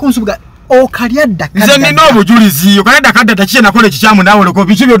kankubuuleko nsubuga okalya ddaka nze nina obujulizi okalya ddaka ddata kiki nakola ekikyamu nawe oleko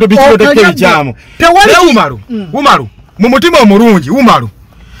biki byotobikibyotoke ebikyamu umaru mu mutima omulungi umaru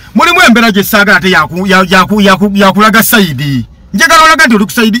mulimu embeera gye saagala ate yakulaga sayidi njagala olaga nti oli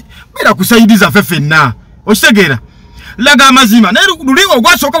kusaidi beera ku sayidi zaffe ffenna okitegeera laga amazima naye luli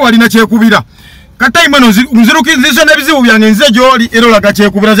ogwasooka walina kyekubira katayima eno nzirukirizo n'ebizibu byange nze gy'oli era olaga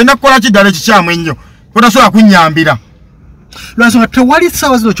kyekubira nze nakukola kiddala ekikyamu ennyo kotasobola kunnyambira lwasonga tewali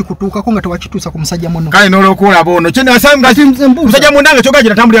ssaawa zino kikutuukako nga tewakituusa ku musajja muno kale n'olwokuolaba ono musajja mundange kyogaa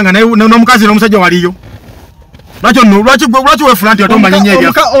giratambuliranga n'omukazi n'omusajja waliyo lwaki wefula nti otomanya nnyo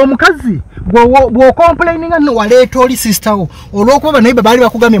ebyaffe omukazi bw'okomplaininga nno waleeta oli sisitawo olw'okuba naye baali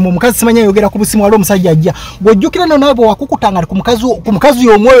bakugambye mu omukazi simanyi ayogera ku busimu wali omusajja ajja ng'ojjukira no nawe bwe wakukutanga ku mukazi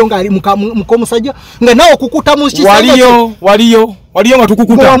y'omwoyo ng'ali mukomusajja nga nawe okukuta mu waliyo nga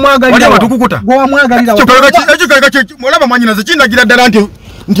tukukuta olaba mwanyinaze kindagira ddala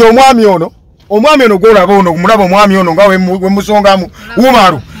nti omwami ono gwolaba ono mulaba omwami ono nga wemusongamu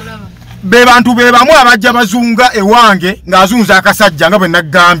umaru be bantu be bamu abajja bazunga ewange ng'azunza akasajja nga bwe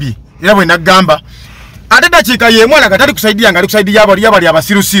naggambye era bwe naggamba ate dakiika y'emu alaga tali kusaidiya nga ali kusaidiya abali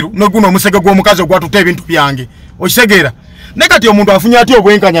abasirusiru n'oguno omusege gw'omukazi ogwatuta ebintu byange okitegeera ne kati omuntu afunye atya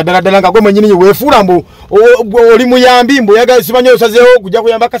obwenkanya ddala nga gwe mwennyini weefuula mbu oli muyambi mbu oyagala simanyi osazeewo okujja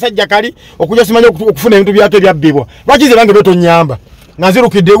kuyamba akasajja kali okujja simanyi okufuna ebintu byate ebyabbibwa lwaki ze bange betonyamba nga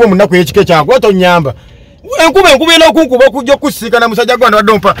nzirukidde ewo mu nnaku ey'ekika ekyange otonyamba enkuba ena okunkuba okujja okusiikana musajja gwe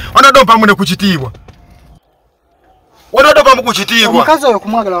wanadompa mune ku kitiibwa wanadompamu ku kitiibwa omukazi oyo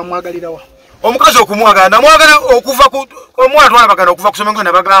okumwagala wamwagalirawa omukazi okumwagala namwagala okuva omwana twalabagana okuva ku somengo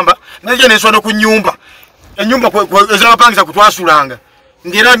nabagamba naye nenswana ku nnyumba ennyumba ezabapangisa kutwasulanga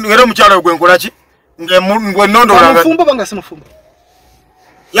ngera omukyala oyo gwe nkolaki ngwe nondolanga mufumbo banga si mufumbo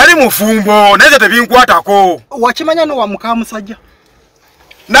Yali mufumbo naye tebinkwatako. Wakimanya no wa mukamusajja.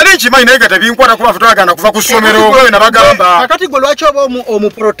 Nali nkimanyi naye tebinkwata kuba futagana kuva ku ssomero gwe nabagamba. Kakati gwe lwaki oba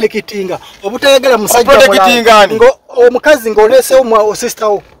omuprotectinga obutayagala musajja protectingani ngo omukazi ng'olese omwa sister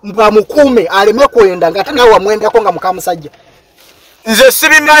wo mbwa mukume aleme kwenda ngate nawe wamwendako nga mukamusajja. Nze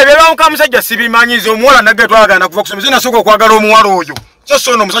sibimanyi beba mukamusajja sibimanyi nze omuwala nagge twagana kuva ku ssomero nasooka okwagala omuwala oyo.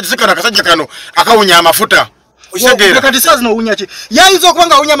 So no musajja sikana kasajja kano akawunya amafuta. Oshegera. Kati sazi no unya ki. Yayizo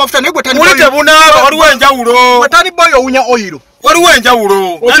okubanga awunya amafuta naye gwe tani. Mulite bunaaba waliwo enjawulo. Gwe tani boyo owunya oil. Waliwo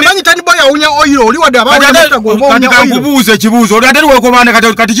enjawulo. Okimanyi tani boyo awunya oil oli wadde abawunya amafuta gwe owunya oil. Kubuuza ekibuuzo oli atali Okwekobana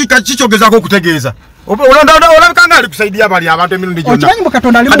kati kikyogezako okutegeeza. Olabika nga ali kusaidia bali abantu emirundi gyonna. Okimanyi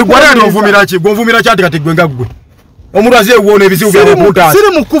Katonda ali kati gwali atovumira ki gwonvumira kyati kati gwe nga ggwe. Omuntu aze uwona ebizibu bya reporters.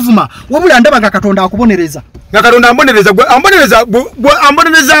 Siri mukuvuma wabula ndaba nga Katonda akubonereza. Nga Katonda ambonereza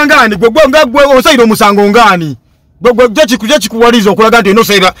ngani gwe osaira omusango ngani. Gwe kikuwaliza okulaga nti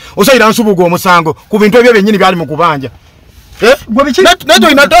osaira nsubuga omusango ku bintu ebyo byennyini byali mu kubanja. Nato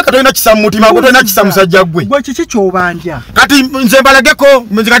inataka toina kisa mu mutima gwe toina kisa musajja gwe. Gwe kiki kyobanja. Kati nze mbalageko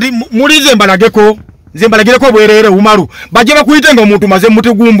kati mulize mbalageko nze mbalagireko bwerere Umaru baje bakuyite nga omuntu maze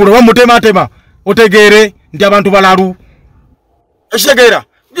mutegumbula wa mutematema otegere ndi abantu balalu. Eshegera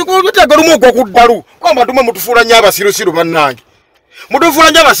bikubitegera mu okuddalu kwamba tume mutufuula nya abasirusiru bannange.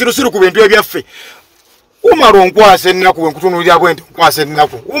 Mutufuula nya abasirusiru ku bintu ebyaffe. Umaru nkwase ennaku enkutunulira bwente nkwase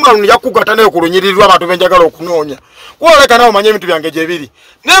ennaku. Umaru yakugata nayo kulunyirirwa abantu benjagala okunoonya. Kwoleka nawo manye ebintu byange gye biri.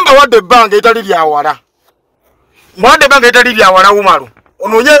 Nemba wadde ebbanga etali lyawala. Mwadde ebbanga etali lyawala Umaru.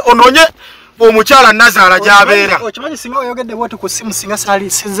 Ononye omukyala Nazaala gy'abeera. Okimanyi singa oyogedde bwoti ku simu singa sali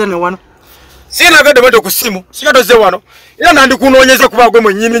sinze ne wano. Sina gade bwoti ku simu singa toze wano. Era nandi kunoonyeza kuba gwe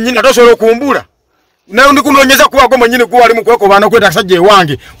mwennyini atosobola okumbula. Nayo ndi kunoonyeza kuba gwe mwennyini gwe wali mu Okwekobana kweta kasajja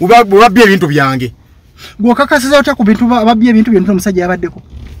ewange bubabye ebintu byange. Gwokakasiza otya ku bintu babye ebintu byonna omusajja yabaddeko.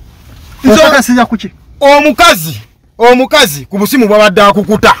 Gwokakasiza kuki? Omukazi ku busimu bwabadde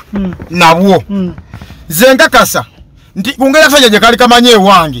akukuta nabwo. Nze nkakasa nti kungera kasajja gye kali kamanye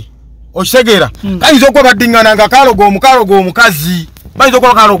ewange. Okitegeera kayinza okuba baddingana nga kalogo omukazi. Bayinza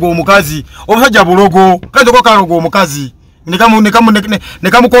okuba kalogo omukazi. Omusajja bulogo kayinza okuba kalogo omukazi.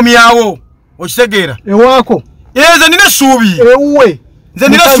 Nekamukomyawo. Okitegeera ewaako. Nze nina essuubi. Ewuwe. Nze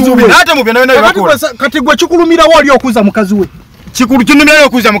nina essuubi nate mu byonna byakola. Kati gwe kikulumira wali okuza mukazi we. Kinumira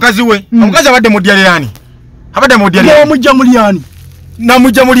okuza mukazi we. Omukazi abadde mu ddyalyani. Abadde mu ddyalyani. Gwe omujja mulyani.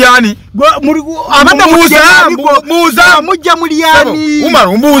 Namujja mulyani. Abadde muza mujja mulyani.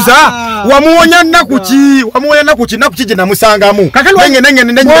 Umaru mbuuza. Wamuwonya nnaku ki? Nnaku ki gye namusangamu.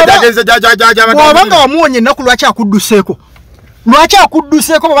 Wabanga wamuwonya ennaku lwaki akudduseeko? Lwaki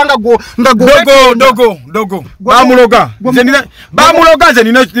akudduseeko babanga dogo bamuloga. Bamuloga nze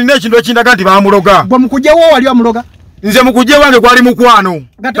nina ekintu ekindaga nti bamuloga. Gwe mukujja wo wali amuloga? Nze mukujja wange kwali mukwano.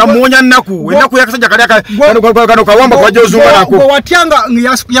 Kamuwonya nnaku. Ennaku yakasajja kano kawamba kwa jozunga nako. Gwe watyanga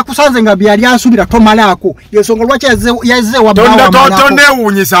yakusanze nga byali ansubira tomalaako. Yensonga lwaki yazze wabbawe amalako.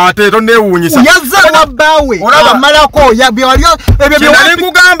 Tonneewuunyisa ate tonneewuunyisa. Yazze wabbawe amalako. Nali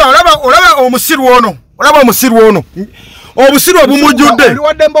nkugamba olaba omusiru ono. Obusiru obumujjudde.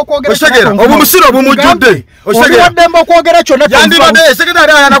 Oshegera obusiru obumujjudde. Oshegera wademba okwogera kyonna yandibadde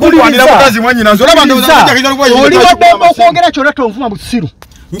sekretari anakukwandira mukazi mwannyina nzo laba ndoza oli wademba okwogera kyonna tonvuma busiru.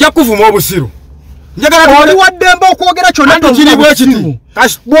 Nja kuvuma obusiru. Oli wademba okwogera kyonna tonvuma busiru.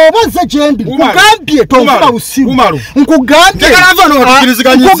 Bw'oba nze gyendi nkugambye tonvuma busiru. Nkugambye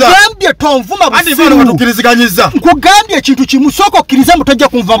tonvuma busiru. Nkugambye ekintu kimu sooka okkirize mutojja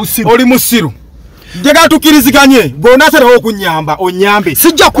kunva busiru. Oli musiru. Njagala tukiriziganye g'onaasalawo okunyamba onyambe.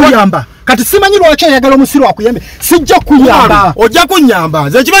 Sijja kuyamba. Kati simanyi lwaki ayagala omusiru akuyambe. Sijja kuyamba. Ojja kunyamba.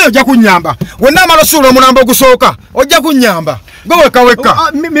 Nze nkimanyi ojja kunyamba. Wenna amala osuula omulambo ogusooka ojja kunyamba. Gwe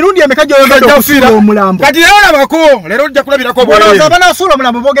weka. Mirundi emeka gy'oyogedde okusuula omulambo. Kati leero labako. Leero ojja kulabirako bwereere. Olowooza banaasuula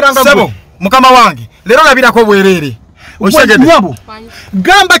omulambo boogeranga gwe. Sebo mukama wange leero labirako bwereere. Nyabo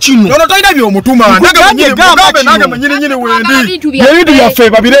gamba kino ono toyina by'omutuma nange mwenyininyini wendi ebintu byaffe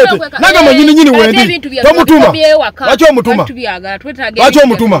babireete nange mwenyininyini wendi tomutuma lwaki omutuma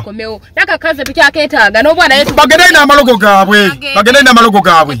bagende n'amalogo gaabwe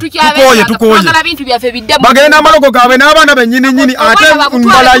tukoye bagende n'amalogo gaabwe n'abaana bennyininyini ate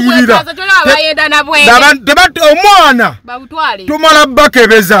mbalayirira omwana tumala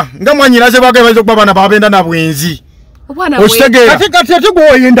bakebeza nga mwanyinaze bakebeza okuba baana babenda na bwenzi. Kati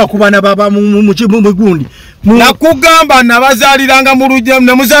gwoyenda ku bana baba mu gundi. Nakugamba nabazaliranga mu lujja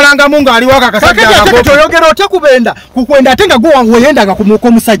namuzalanga mu ngaali waka kasajja akako. Kati oyogera otya kubenda kukwenda ate nga gwo wangu oyendaga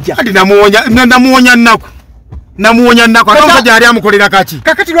ku musajja. Kati namuwonya nnaku. namuonya nnako ate omusajja yali amukolera kaki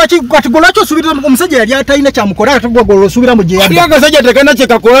kakati lwaki lwaki osubira omusajja yali atalina kyamukola ate gwe osubira mu gyeyali akasajja tekana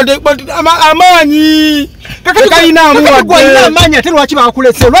kyekakola amaanyi tekalina amuwadde amaanyi ate lwaki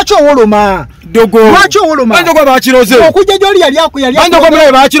bakulese lwaki owoloma dogo lwaki owoloma banza kwa bakiroze okujja gyoli yali banza kwa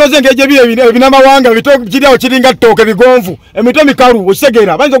mulabe bakiroze ng'egyo ebinamawanga kiriawo kiringa ttooke bigonvu emito mikalu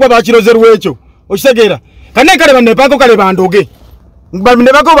okitegeera banza kwa bakiroze lwekyo okitegeera kane kale bannepaako kale bandoge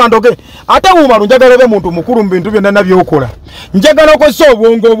nebako bandoge ate Umar njagala be muntu mukulu mu bintu byonna nabyokola njagala okozesa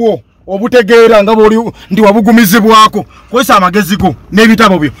obwongo bwo obutegeera nga bwoli ndi wabugumizibwako kozesa amagezi go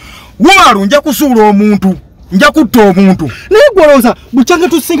n'ebitabo byo Umar nja kusuula omuntu nja kutta omuntu naye gwolooza bucyange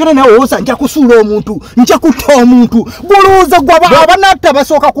tusingana nawe owoza nja kusuula omuntu nja kutta omuntu gwolooza gwaba abanatta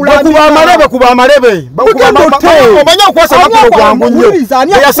basooka kuba amalebe omanya okwasa makulu gwangu nnyo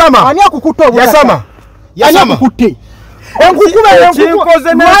ani akukutta obuyasama akukutte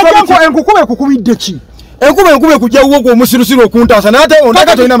enkukube kukubidde ki enkube kujjawo gwo omusirusiru okuntaasa naye ate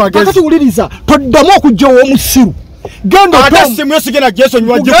ondaka tolina magezi kakati wuliriza toddamu okujjawo omusiru ate simu yosigena jeso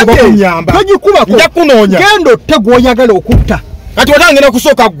nywaje kuba kunyamba nja kunoonya gendo tegwoyagala okutta kati watangena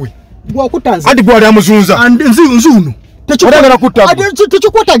kusooka gwe gwokutanze anti gwali amuzunza nzuno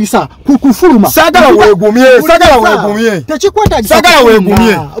tekikwetagisa kufuluma sagala wegumye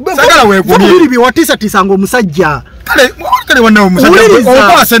biri byewatiisatiisanga omusajja kale wannawo omusajja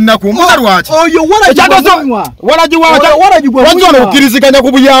okwasa ennaku omusa lwaki oyo walagiwajja okkiriziganya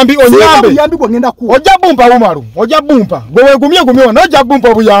ku buyambi onyambe ojja bumpa Umaru ojja bumpa gwe wegumye wano ojja bumpa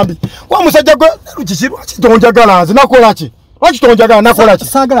obuyambi wa musajja gwe lukiki lwaki tonjagala nze nakolaki lwaki tonjagala nakolaki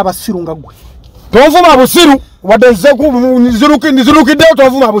saagala basiru nga gwe tonvuma busiru wadde nzirukiddeyo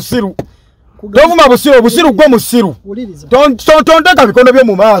tonvuma busiru obusiru gwe musiru tonteka bikondo byo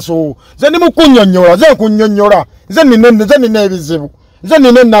mu maaso nze ndi mukunnyonnyola nze nkunnyonnyola nze nina ebizibu nze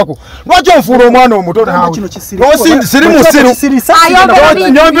nina ennaku lwaki onfuula omwana omuto nawe siri musiru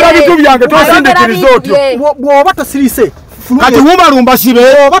nyombera bitu byange tosindikiriza otyo bw'oba tosirise kati Umaru mbasibe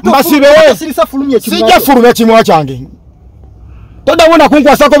sijja fulumya kimwa kyange todabona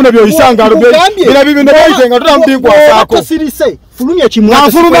kunkwasako bino byoyisangalo binabibyitenga todamubinkwasako fulumya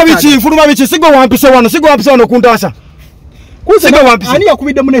biki sigo wampise wano kuntaasa ani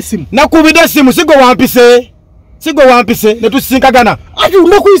yakubidde mu nesimu nakubidde esimu sigo wampise netusisinkagana ati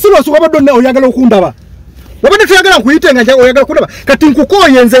nakuyisirwa wabadde oyagala okundaba wabadde tuyagala nkuyitenga oyagala okundaba kati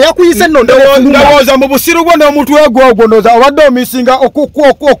nkukoye nze yakuyise nno ndowooza mu busiru bwo n'omutwe gwogwo ndowooza obadde omisinga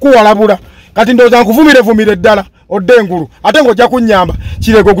okuwalabula kati ndowooza nkuvumire ddala odde engulu ate ng'ojja kunnyamba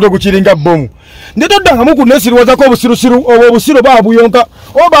kireko okutwe kukiringa bbomu ndetoddangamu ku nesiriwozako obusirusiru obwo obusiru babuyonka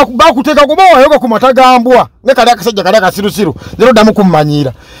oba bakuteeka kuba wayoga ku mata gambwa ne kali akasajja kali akasirusiru ndetoddamu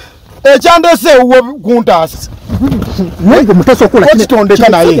kummanyiira ekyandeese ewuwe kuntaasa nenge mutaso okola kitondeka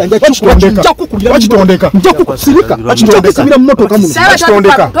naye wakitondeka njakusibira mu motoka muno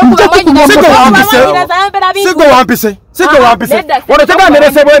wakitondeka sigo wampise wanotega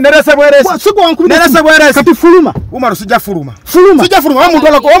nerese bwerese kati fuluma Umaru sijja fuluma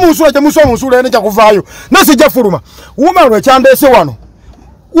omunsula kyemusa omunsula ene kyakuvaayo nasijja fuluma Umaru ekyandeese wano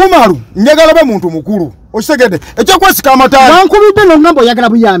Umaru njagala be muntu mukulu okitegedde ekyokwesika amataala wankubidde nongamba oyagala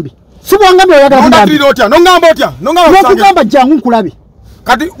buyambi sibwangambye oyagala buyambi nongamba otya nokugamba jangu nkulabe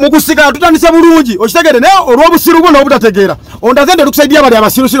kati mukusigala tutandise bulungi okitegedde naye olw'obusiru bwo n'obutategeera ondaze nde tukusaidia bali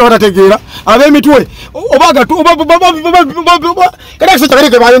abasirusiru abatategeera ab'emitwe kati akiso kyakali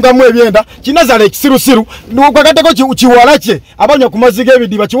ke bayongamu ebyenda kinazala ekisirusiru kwagatteko kiwala kye abanywa ku mazzi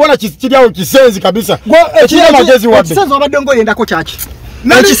g'ebidiba kiwala kiryawo kisenzi kabisa ekirina amagezi wadde ekisenzi wabadde ng'oyendako kyaki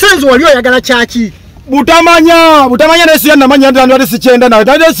ekisenzi wali oyagala kyaki butamanya nesi yanamanya ndandwate sikyenda nawe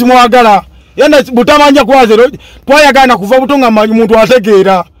tandise simwagala yana butamanya kwaze twayagana kuva butonga muntu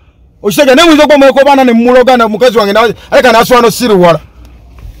ategeera okitegeera ne mwizo Okwekobana ne mulogana mukazi wange aleka naswano siruwala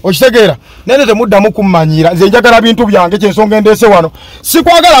okitegeera nene temuddamu kummanyira nze njagala bintu byange kyensonga endeese wano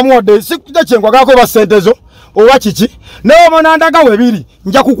sikwagala muwadde sikujja kyenkwagako ba sente zo oba kiki naye nandaga webiri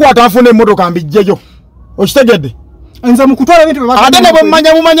nja kukwata nfuna emmotoka mbijjeyo okitegedde nze mukutwala ebintu ate ne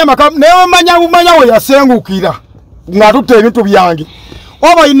bwemanya we yasengukira ng'atutta ebintu byange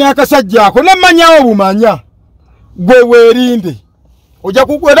oba ine akasajja ako nemanyawo bumanya gwe weerinde ojja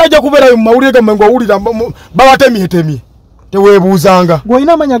kubeerayo mu mawulire gammwe ng'owulira babatemyetemye teweebuuzanga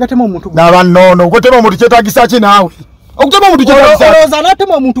gweolina amanya agatema omuntu naba nnono okutema omuntu kyetaagisa ki naawe okutema omuntu kyetaagisa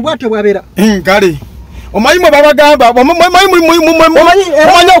anatema omuntu bwatyo bwabeera kale omanyi mwe babagamba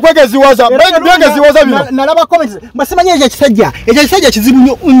omanyi okwegeziwaza bino nalaba comments mbasimanyi ekyo kisajja kizibu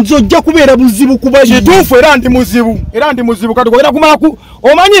nnyo nze ojja kubeera buzibu kuba kituufu era ndi muzibu kati ogenda kumalaku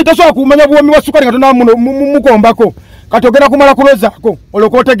omanyi tosobola kumanya buwomi bwa sukali nga tona mukombako kati ogenda kumala kulozaako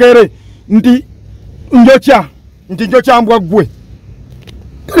olwoka otegeere nti njokya nti njo kyambwa gwe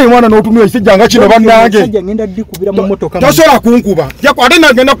kale mwana n'otumya ekijjanga kino bannange sajja ngenda ddi kubira mu motoka tosobola kunkuba ate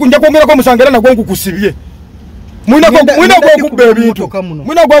nagenda kunja kwongerako omusanga era nagwo nkukusibye mwina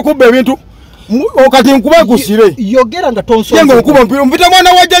gwokubba ebintu okati nkuba kusire yogera nga tonso yengo nkuba mpita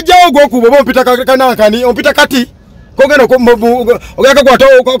mwana wa jjajjawo gwokuba oba mpita kanankani ompita kati kogenda ogenda kwata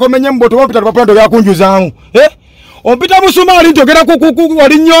okomenye mboto oba mpita lupapulando lyakunjuzaamu ompita musumaali nti ogenda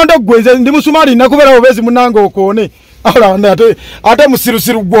wali nnyondo gwe ndi musumaali nakubeera obezi munange okoone ate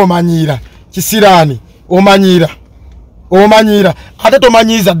musirusiru gw'omanyiira kisiraani omanyiira ate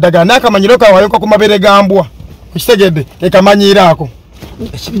tomanyiiza ddagala n'akamanyiro kawayoka ku mabere gambwa okitegedde ekamanyiira ako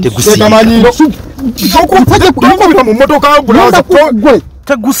tekamanyiro mu mmotoka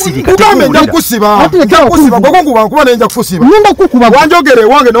njakusiba gogonkuba nenja kusiba wanjogere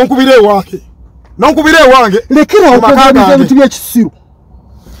ewange nonkubira ewange lekera okuba ebintu by'ekisiru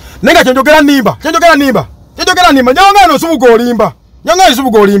nenga kyenjogera nimba nyangano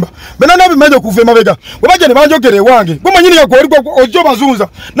osubuga olimba bena nabimenye okuva emabega bwebajja ne banjogera ewange gumanyini yagwe ojo bazunza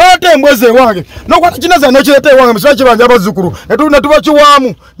n'ate embwezi ewange nokwata kinaza nekireta ewange musira kibanja abazzukulu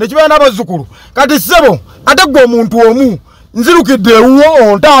netubakiwaamu nekibeera n'abazzukulu kati ssebo ate gwe omuntu omu nzirukidde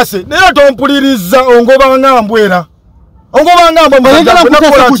ewuwo ontaase naye tompuliriza ongoba ngambwera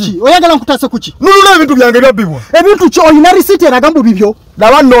oyagala nkutaase kuki nulula ebintu byange byabbibwa ebintu ki olina risiti eraga mbu bibyo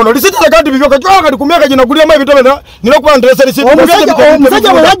laba nnono risiti eraga nti bibyo kati ku myaka gino guliramu ebintu bina nina okuba nteresa risiti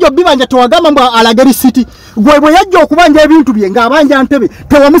omusajja bwe yajja obbibanja tewagamba mbu alage risiti gwe bwe yajja okubanja ebintu bye ng'abanja ntebe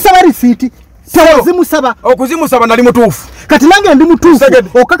tewamusaba risiti tewazimusaba okuzimusaba nali mutuufu kati nange ndi mutuufu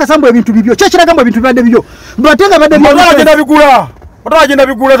okakasa mbu ebintu bibyo ki ekiraga mbu ebintu bibadde bibyo bate nga badde otagenda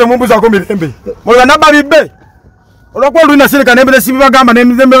bigula temumbuzaako mirembe mulala nabba bibbe olwokuba olulina sirika nembere sibibagamba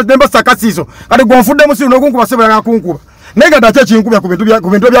nembasakasiiso kati gwenfudde musiru nokunkuba sebulaga kunkuba naye nga daki ekinkubya ku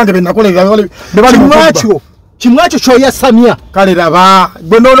bintu byange byenakola kimwakyo kyoyasamya kale raba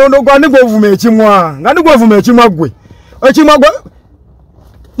gwe ngandi gwovuma ekimwa gwe ekimwa gwe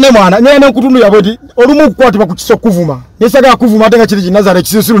ne mwana nyene nkutundu yabwe ti olumu okukwatibwa ku kiso kuvuma yesaga kuvuma ate nga kiri kinazara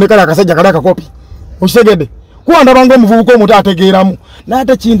ekisiru ne kale akasajja kale akakopi okisegedde kuwandabanga omuvubuka omuto ategeeramu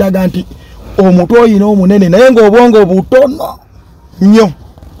n'ate kindaga nti omuntu oyina omunene naye ng'obwongo butono nnyo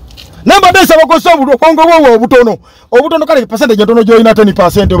nembadde nsaba kosa obwongo bwo obutono kale percentage ntono gy'olina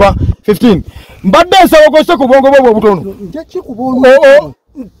 10% oba 15 mbadde nsaba kosa ku bwongo bwo obutono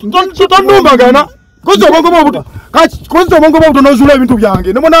tonumbagana kosa obwongo bwo obutono ozula ebintu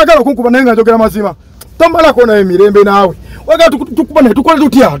byange nemunaagala okunkuba naye nga njogera mazima tomalako naye emirembe naawe waga tukuba naye tukole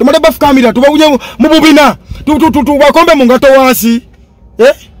tutya tumale bafu kamira tubawunye mu bubina tubakombe mu ngato wansi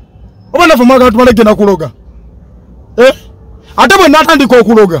oba nafe mwagala tumale genda kuloga ate bwe natandika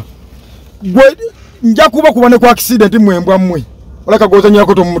okuloga gwe nja kuba ne ku accident mwembwa mmwe olaka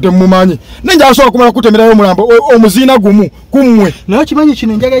gozanyako temumanyi nenja asobola kumala kutemerayo omulambo omuziina gumu kummwe naye kimanyi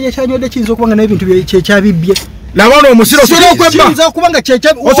kino enjagala yekyanywadde kiyinza okuba nga n'ebintu kyekyabibbye labana omusiro kiyinza okuba nga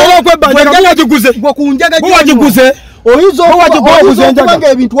osobola okwebba wagiguze oyinza okuba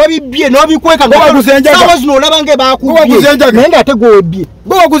nga ebintu wabibbye n'obikweka ngasawa zino olaba nga bakubbye naye ng'ate gwewebbye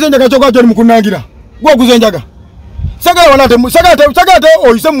gwewaguze enjaga kyokwaky oli mukunangira gwewaguze enjaga sagala te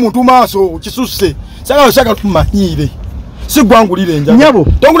oyise mu muntu maaso kisusse sagala tumanyiire si gwangulire enjaga nyabo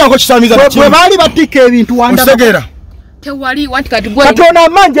tongunako kisamiza bwe baali batika ebintu wandabasegera tewali wanti kati gwe katona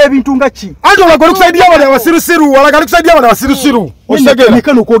manje ebintu nga ki anti olagala okusaidia abana abasirusiru olagala okusaidia abana abasirusiru osegera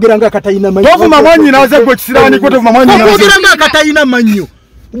nikano kwogera nga katayina manyo tovuma mwanyi naze gwe kisirani kwe tovuma mwanyi naze kwogera nga katayina manyo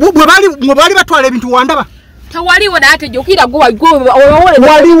bwe baali batwala ebintu wandaba tewaliwo naate jokira gwe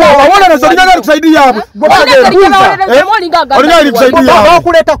waliwo awona nazo linga kusaidia abo olina kusaidia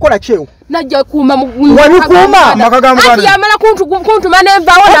bakuleta kola cheo najja kuuma wabikuuma ati yamala kuntuma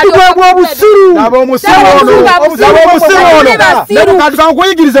nenvawo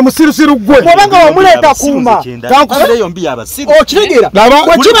kankuyigirize musirusiru gwe obanga wamuleeta kuuma okitegeera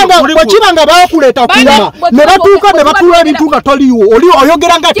bwekibanga bakuleta kuuma ne batuuka ne batuula ebintu nga toliwo oli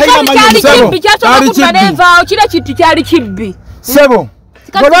oyogera nga kira kintu kyali kibbi sebo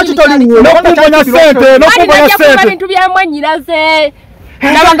lwaki toliwo nokumbonya sente bintu byamwanyiraze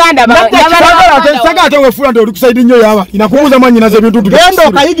Saka ate wefula ndio olikusaidia nnyo yaba inakubuza mwanyinaze ebintu genda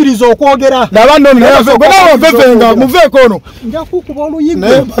okayigiriza okwogera laba nno naye vevenga muveeko ono nja kukuba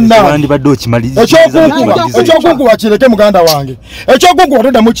oluyigwe bandi badde okimaliza ekyokunkuba kireke muganda wange ekyokunkuba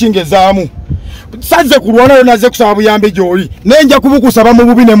toddamu kingezaamu saze kulwana naze kusaba buyambi gy'oli nenja kubukusaba mu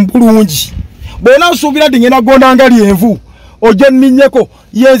bubi ne mu bulungi bwona osuubira ddi ngenda gondanga lyenvu ojja nninnyeko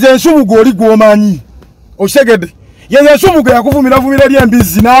yenze ensubuga oli gw'omanyi okisegedde yenze ensubuga yakuvumira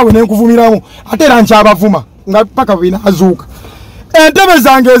ly'embizzi naawe nenkuvumiramu ate era nkyabavuma nga paka bwina azuuka entebe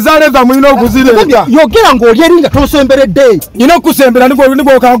zange ezaleva mulina okuzireka yogera ng'oli eringa tosemberedde nina okusembera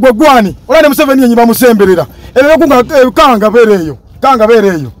nigwo kangwe gwani olwa ne Museveni yenyi bamusemberera ebyo kanga beereeyo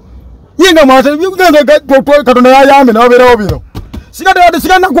yinga mwate Katonda yayambe nababeerawo bino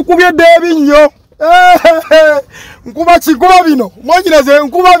singa nakukubye dde ebinnyo nkuba kikuba bino mwanyiraze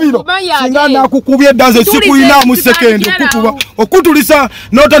nkuba bino singa nakukubye ddaze sikuyinaamu sekendi okutulisa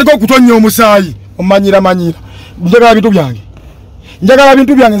n'otandika okutonya omusaayi omanyira njagala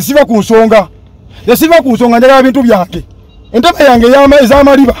bintu byange nsiba ku nsonga njagala bintu byange entebe yange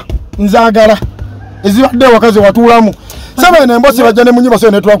ez'amaliba nzaagala ezibadde wakazi watuulamu sabene mbosi bajja ne munyiba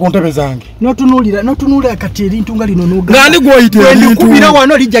sene netwa ku ntebe zange notunulira kati erintu nga lino noga ngandi gwoyite erintu kubira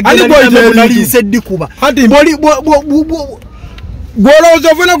wano lijagala nalise ddikuba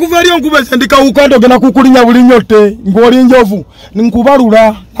gwolowooza ofuna kuva eri onkuba sendikawuka ndogena kukulinya buli nyotte ng'oli njovu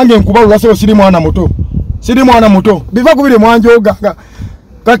nkubalula nange nkubalula so siri mwana muto biva kubiri mwanjoganga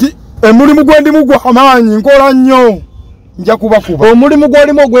kati emulimu gwendimu gwa amaanyi nkola nnyo nja kubakuba omulimu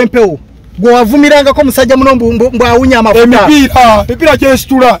gwolimu ogw'empewo gwewavumirangako musajja muno mbwawunya amafuta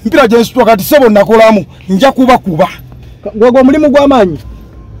emipiira gyensitula kati sebo nakolamu nja kubakuba gwegwo omulimu gw'amaanyi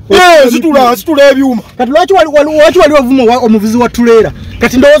situla ebyuma kati lwaki wali wavuma omuvuzi wa tuleera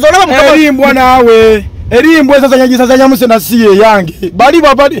kati ndowooza olaba erimbwa naawe erimbwa esasanya musena si eyange bali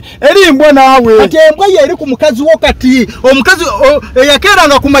erimbwa naawe kati embwa ye eri ku mukazi wo kati omukazi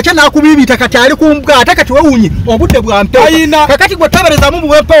eyakeranga ku makya n'akubibita kati ali ku mbwa ate kati wewunyi obudde bwa mpewo kakati gwe taberezamu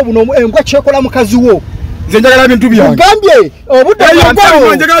buwempewo buno embwa kyekola mukazi wo nze njagala bintu byange ugambye obudde bwa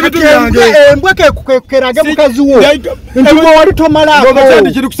mpewo embwa kerage mukazi wo nti gwe wali tomalako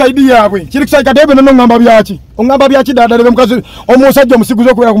kiri kusaidia yaabwe kiri kusaidia kati ebyo nono ngamba byaki ongamba byaki daadalebe mukazi omusajja omusiguzi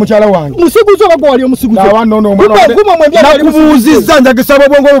okubeera ku mukyala wange musiguzi oba gwe wali omusiguzi nakubuuzizza njagisaba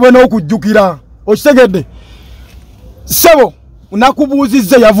obwongo bwe n'okujjukira okitegedde sebo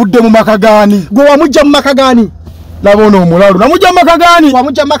nakubuuzizza yavudde mu maka gaani gwe wamujja mu maka gaani laba ono omulalu namujja mu maka gaani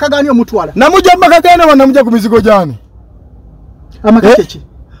wamujja mu maka gaani omutwala namujja mu maka gaani oba namujja ku mizigo gyani amakakeki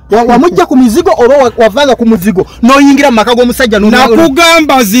wamujja ku mizigo oba wavanga ku muzigo n'oyingira mu maka g'omusajja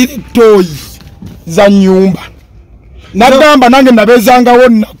nakugamba ziri toyi za nnyumba nagamba nange nabeezangawo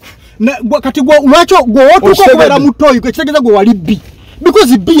nnaku kati lwaki gwewotuuka okubeera mu toyi ekitegeeza gwe wali bbi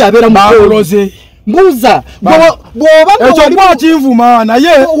because bbi yabeera mu toyi mbuuza ekyo gwakinvuma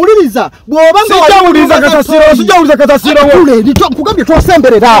naye owuliriza sijjawuliriza kasasiro nkugambye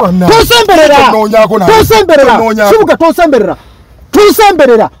tosemberera kibuga tosemberera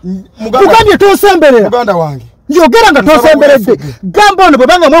nkugambye tosemberera muganda wange yogera nga tosemberedde gamba ono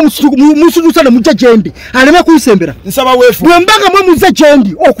bwebanga musulusa ne mujja gyendi aleme kunsembera nsaba weefu bwembanga mwemuze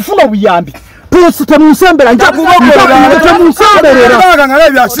gyendi okufuna obuyambi temunsembera temunsembera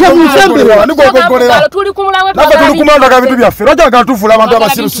bintu byaffe lwajagala tufuula abantu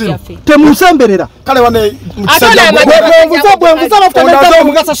abasirusiru temunsemberera kale wane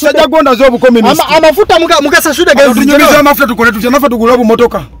sajja gonda z'obukominisi amafuta mugasasudde tunyumiza amafuta tukole tutya naffe tugule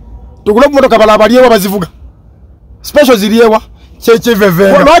obumotoka bala balyewa bazivuga special ziryewa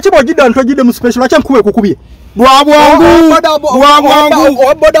kyekivevenga lwaki bwogidde ntogidde mu special lwaki nkuba ekukubye lwabwangu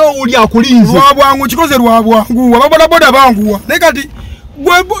boda uli akulinze lwabwangu kikoze lwabwangu ababodaboda banguwa naye kati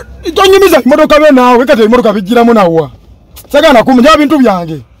tonyumiza imotoka be naawe kati imotoka bijjiramu nawa sagana kumenya bintu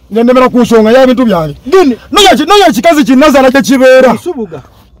byange ngendemera ku nsonga ya bintu byange noya ekikazi kinazala kyekibeera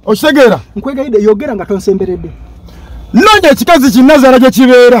okitegeera nkwegayidde yogera nga tonsemberedde noja ekikazi kinazala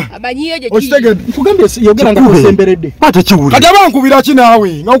kyekibeera okitegedde nkugambye yogera nga tonsemberedde ate kiwulira kati abankubira ki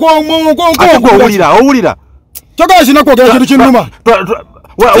naawe owulira kyogala kinakwogera kintu kinnuma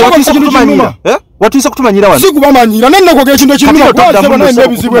watiisa kutumanyira wano sikubamanyira nennakwogera ekintu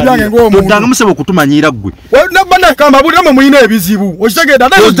ekinnumaebizibu ebyange ng'omuntu musebe okutumanyira ggwe banakamba buliramu mulina ebizibu okitegedde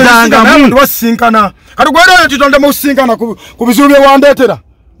atewasinkana kati gwerayo titondemu okusinkana ku bizibu byewandeetera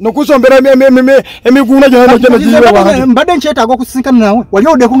nokusombera emiguuna gyona mbadde nkyetaaga okusinkana nawe wali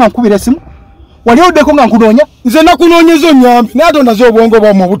oddeko nga nkubira esimu wali oddeko nga nkunoonya nze nakunoonyeza onyambi naye atondaze obwongo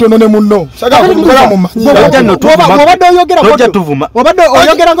bwamu obutono ne munno obadde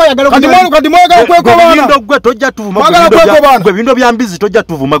oyogera kati mwagala okwekobana bindo bya mbizi tojja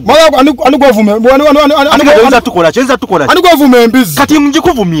tuvuma ani gwevuma embizi kati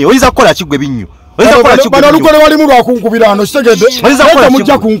ngikuvumye oyinza kukola kigwe binnyo bano olukole walimu lwakunkubirano kitegedde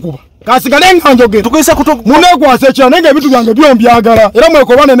mujja kunkuba kasigale nga njogera muneekwasa ekira naye ngaebintu byange byombyagala era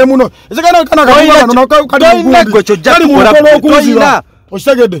mwekobane ne muno okuzira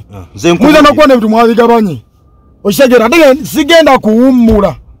okitegedde muiza nakuwona ebintu mwabigabanye okitegedde ate sigenda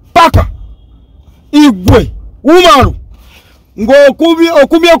kuwummula paka igwe umalu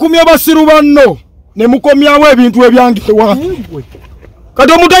ng'okumyekumye basiru banno ne mukomyawo ebintu ebyange wange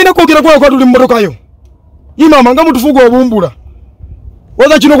kati omuntu alina kwogera kwa tuli mu motoka yo imama nga mutufuga obumbula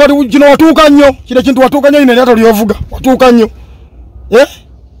oza kino watuuka nnyo kino kintu watuuka nnyo ine lyato lyovuga watuuka nnyo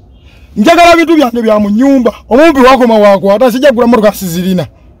njagala bintu byange bya mu nnyumba omumpi wakoma wako ate sijja kugula motoka sizirina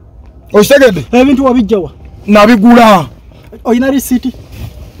okitegedde ebintu wabijjawa nabigula oyina risiti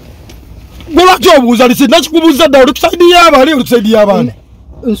lwaki obuuza risiti nakikubuuza dda oli kusaidi y'abaali oli kusaidi y'abaana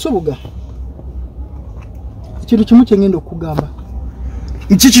nsubuga ekintu kimu kyengenda okugamba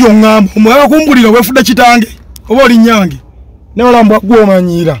nkiki yoŋŋamba omwala kumbulira weefudde kitange oba oli nnyange newalambwa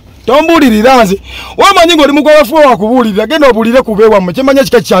gw'omanyira tombulirira nze wamanyi ng'oli mukwewefuba wakubuulirira genda obuulire ku beewammwe kyemanya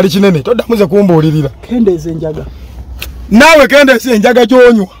kika kyali kinene toddamu ze kumbuulirira kendeeza enjaga naawe kendeeza enjaga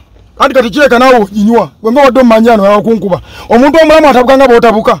gy'onywa kati kireka naawe oginywa gwe nga wadde omumanyano yawe kunkuba omuntu omulamu atabuka nga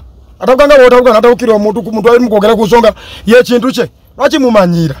bw'otabuka n'atabukira omuntu ali mukwogera ku nsonga y'ekintu kye lwaki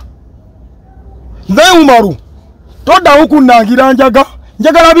mumanyira nze Umaru toddawo kunnangira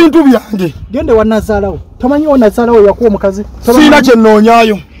njagala bintu byange gende wa nazaalawo tomanyi wa nazaalawo yakuwa omukazi siina kye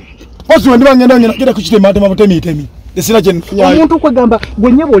nnoonyaayo posi we ndiba ngenda ngenda kukitematema butemiitemi tesina kye nnoonyaayo omuntu okwegamba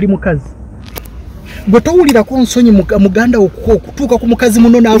gwe nnyeba oli mukazi gwe towulirako nsonyi muganda okutuuka ku mukazi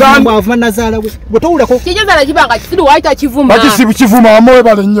muno n'ava nazaalawe gwe towulirako kijazaala kibanga kisiru waita kivuma kivuma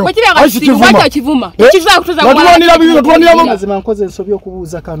amwebale nnyo mazima nkoze ensobi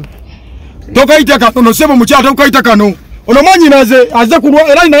okubuuza kano tokayita kano sebo mukyala tokayita kano ono mwanyinaze aze kulwa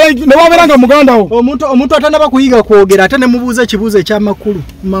era ne waberanga muganda wo omuntu atanaba kuyiga kwogera ate ne mubuuza ekibuuzo ekyamakulu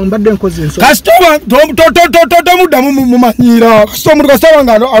mbadde nkoze ensobi kasitoba tomuddamu mumanyira kasitoba omuntu kasitoba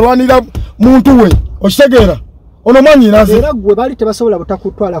nga alwanira muntu we okitegeera ono mwanyinaze era gwe baali tebasobola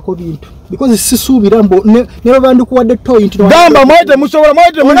butakutwalako bintu because sisuubira mbo ne babandikuwadde toyi nti gamba mwaite musobola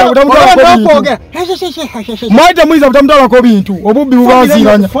mwaite muyiza butamutwalako bintu obubbi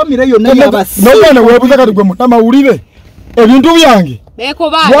bubanziranya famire yonna yabasi nogenda weebuuza kati gwe mutamawulire ebintu byange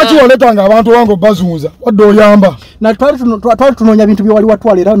lwaki oletanga abantu wange obazunza wadde oyamba twali tunoonya bintu bye wali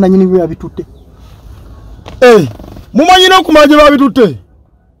watwala era nanyini bye babitutte mumanyina okumanya gye babitutte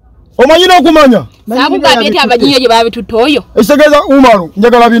omanyina okumanya ekitegeeza Umaru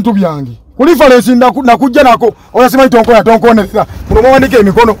njagala bintu byange kuli falensi nakujja nako olasimanyi tonkonerera muno mwawandika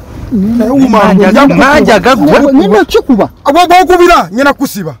emikono gwokubira nyina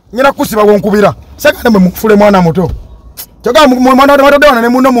kusiba gwonkubira sekane mwe mufule mwana muto mwana ne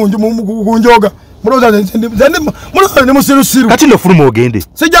muno munjoga muloza ne musirusiru kati nofuluma ogende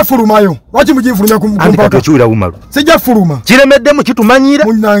sijja fulumayo lwaki mugifulumya kumpaka sijja fuluma kiremeddemu kitumanyire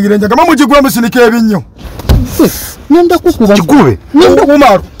munnangire njagama mugigula musinika ebinnyo nenda kukuba kikube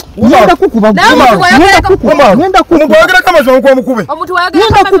Umaru nenda kukuba mugwagera kamazima mukwamukube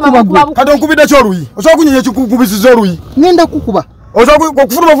kati onkubidde kyoluyi osobola kunyenya ekikukubisiza oluyi nenda kukuba osobola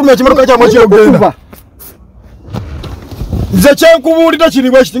okufuluma ekimotoka kyamwe kyogenda nze kyenkubuulira kiri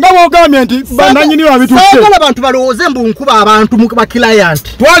bwe kiti nga bwogambye nti bananyini babitusaagala abantu balowooze mbu nkuba abantu ba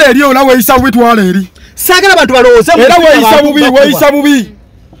client twala eri ola weeyisa bubi twala eri saagala abantu balowooze era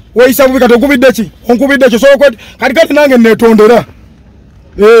weeyisa bubi kati onkubidde ki osobola kati nange neetondera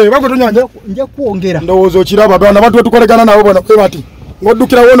bagwe tonyanja nja kwongera ndowooza okiraba bana bantu betukolekana nabo bona kwe bati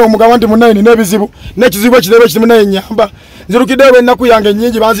ng'oddukira wona omugamba nti munnaye nina ebizibu n'ekizibu ekirebe ekiri munnaye nyamba nzirukiddeyo ennaku yange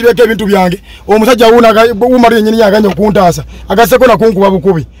nnyingi banzibyeko ebintu byange omusajja Umaru yennyini yaganya okuntaasa agasseko nakunkuba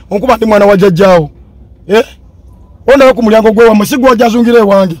bukubi onkuba ndi mwana wa jjajjaawo ondayo ku mulyango gw'ewammwe si gw'ojja azungira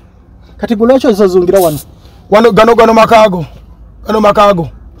ewange kati gwe lwaki ozazungira wano gano makaago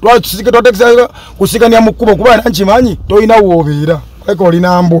twatekisa kusikania mu kkubo kuba era nkimanyi tolina woobeera leka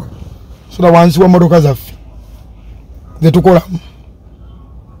olina mbwa sula wansi wa motoka zaffe zetukolamu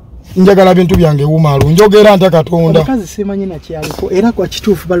njagala bintu byange Umaru njogera nte Katonda omukazi simanyi nakyaliko era kwa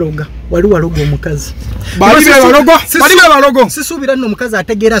kituufu baloga wali waloga omukazi bali be balogo sisuubira nno omukazi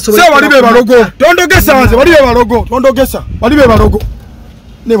ategeera asobola bali be balogo tondogesa nze bali be balogo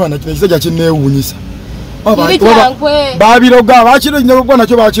ne bana kino kisajja kinneewuunyisa babiroga bakirogwa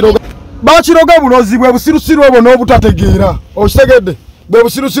nakyo bakiroga bulozi bwe busirusiru obwo n'obutategeera okitegedde bwe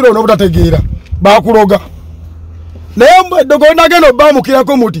busirusiru n'obutategeera bakuloga naye dogonagenda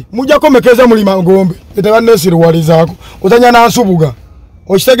obamukirako muti mujjako mekeza muli magombe etebanesiruwalizaako ozanya nansubuga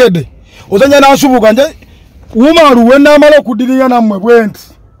okitegedde ozanya nansubuga nje Umaru wenamala okudiringa nammwe bwenti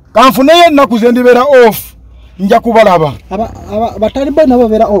kanfuneyo ennaku ze ndibeera off nja kubalaba bataliba nabo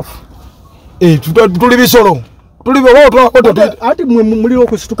beera off tuli bisolo ati mwe muliro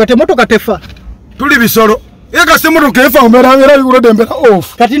okusituka temotoka tefa tuli bisolo Yeka semoto kefa umera urodembera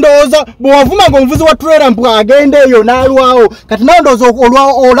off. Kati ndowooza bw'ovuma ng'omuvuzi wa trailer mbwagende eyo n'alwawo. Kati nawe ndowooza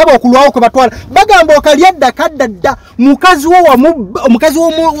olaba okulwawo kwe batwala. Bagamba okalyadda kaddadda mukazi wo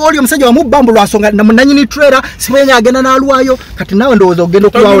oli omusajja wamubba mbu lwasonga nanyini trailer simenya agenda n'alwayo. Kati nawe ndowooza ogenda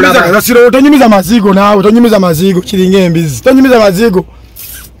okulwawo laba. Tonyumiza mazigo naawe, tonyumiza mazigo kiringa embizi. Tonyumiza mazigo.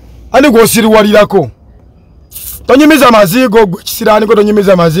 Ani gw'osiriwalirako. Tonyumiza mazigo gwe kisirani ko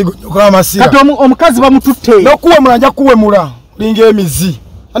tonyumiza mazigo nyoka masira. Kati omukazi bamututte. Nokuwe mulanja kuwe mula. Linga emizi.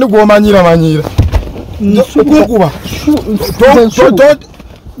 Ani gw'omanyira. Okukuba.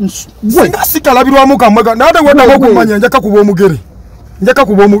 Singa sikalabirwamu kamwega. Nade wenda okumanya njaka kuba omugere. Njaka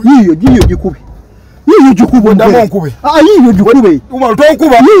kuba yiyo gikube. Yiyo gikube ndamo nkube. Yiyo gikube. Umar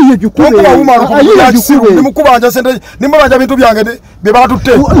tonkuba. Yiyo gikube. Tonkuba Umar yiyo gikube. Nimukubanja sente nimubanja bintu byange be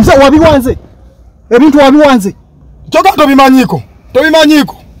batutte. Nza wabiwanze. Ebintu wabiwanze. Toka tobimanyiko.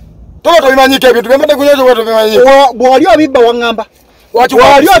 Tobimanyiko ebintu bemade kunyoza bwa tobimanyiko. Bwali abibba wangamba.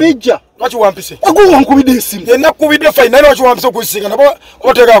 Wali abijja. Lwaki wampise? Akuwa nkubide esimu. Yena kubide fine lwaki wampise okusinkana.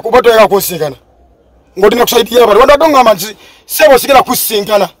 Kubatega kusinkana. Ngoti nakusaidia abantu. Wanda dongama nti sebo sigera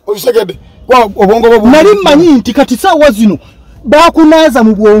kusinkana. Obisegede. Kwa obongo bobu. Nali mmanyi nti kati sawa zino bakunaza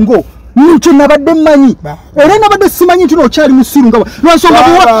mu bwongo. Nicho nabadde mmanyi. Era nabadde simanyi nti nokyali musiru ngaba. Lwansonga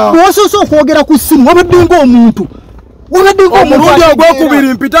bw'osoose okwogera ku ssimu wabadde ng'omuntu. Omulundi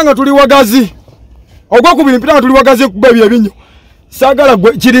ogwokubiri mpitanga tuli wagazi. Kuba ebinyo. Sagala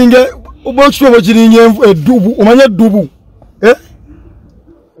gwe kiringe obokitobo kiringe eddubu omanye eddubu.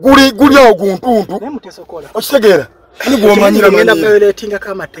 Guli awo guntuntu. Okitegeera. Ni gw'omanyira ngenda violatinga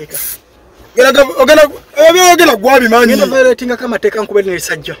kamateeka. Ogenda gwabimanyi. Ngenda violatinga kamateeka nkube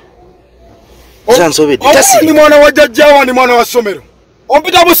n'esajja. Zansobedde tasi. Ni mwana wa jjajjawa ni mwana wa ssomero.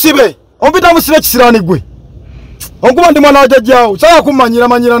 Ompita busibe kisirani gwe. Onkuba ndi mwana wa jjajjawo. Sala kumanyira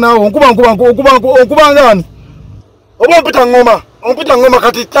nawe. Onkuba ngani. Ompita ngoma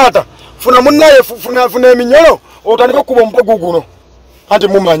kati tata. Funa munnaye funa eminyolo. Otandika kuba omupago guno. Anti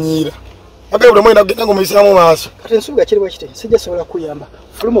mumanyira. Agabule mwena kugenda ng'omuyisiramu maaso. Kati ensuubiga kiri bwe kiti. Sijja sobola kuyamba.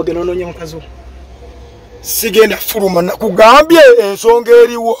 Fuluma ogenda onoonya mukazi wo. Sigenda fuluma nakugambye ensonga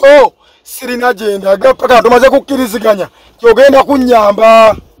eriwo. Sirina gyendaga paka tumaze kukkiriziganya. Kyogenda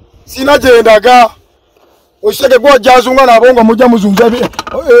kunnyamba. Sina gyendaga. Osege gwa jazunga nabonga mujja muzunza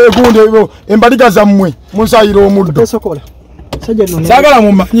egunde embaliga zammwe musayira omuddo. Sokola. Sajja nno. Sagala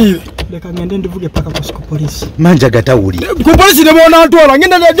mumanyire. Leka ngende ndivuge paka ku police. Manjaga tawuli. Ku police ne bona ntwala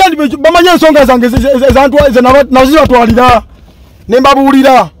ngenda jandi bamanya ensonga zange ezantwa nazo batwalira. Ne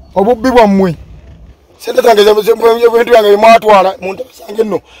mbabuulira obubbi bwammwe. Sente zange ebintu byange mwatwala muntu sange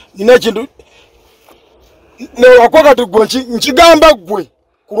nno. Nina ekintu ne wakwakati gwe nkigamba gwe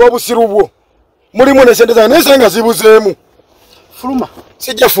ku lw'obusiru bwo. Mulimu ne sente zange nesenga zibuzeemu. Fuluma.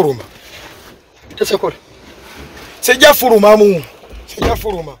 Sijja fuluma. Tesekola. Sijja fuluma.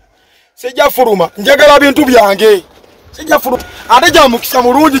 Njagala bintu byange. Sijja fuluma. Ate gya mukisa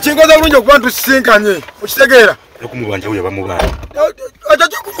mulungi kingoza bulungi okuba ntusisinkanye. Okitegeera? Okumubanja uyo bamubanja.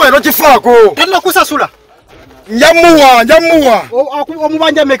 Ajaja kumwera kifaako. Tanna kusasula. Njamuwa.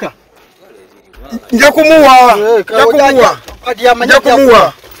 Omubanja meka. Njakumuwa.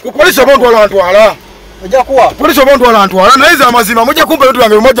 Ku polisi abontwala ntwala. Polisi abontwala ntwala. Naye amazima mujja kumpa bintu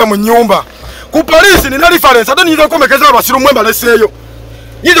byange bimojja mu nnyumba. Ku polisi nina reference ate niyiza okomekeza abasiru mmwe mbaleseeyo.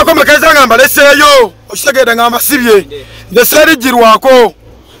 Niyiza okomekeza nga mbaleseeyo. Okitegeera nga mbasibye. Nze seerijjirwako.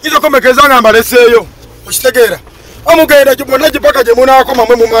 Niyiza okomekeza nga mbaleseeyo. Okitegeera? Omugenda gyonna gipaka gye munaakoma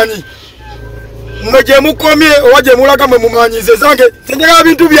mwe mumanyi. Mmwe gye mukomye oba gye mulaga mwe mumanyi. Nze zange njagala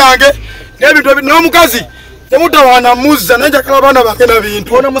bintu byange n'ebintu n'omukazi temutawaana muzza naye njagala abaana bange na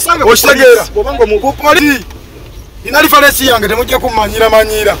bintu. Okitegeera? Ku polisi nina reference yange temujja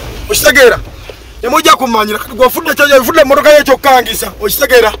kumanyira. Okitegeera? Temujja kumanyira kati gwafudde emmotoka y'ekyokkangisa.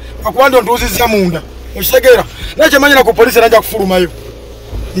 Okitegeera? Akuba ndi ontuuzizza munda. Okitegeera? Naye kyemanyira ku polisi era nja kufulumayo.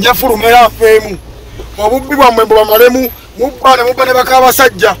 Nja fulumayo afeemu. Obubbi bwammwe bubamalemu mubba ne baka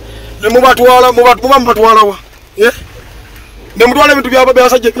abasajja ne mubatwala muba mubatwalawa. Ne mutwala ebintu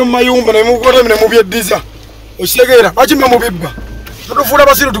by'abasajja mu mayumba ne mukola ne mubyeddiza. Okitegeera? Lwaki mwe mubibba? Tutufuula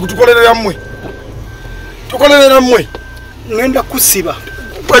basiru tukolerera mmwe. Ngenda kusiba.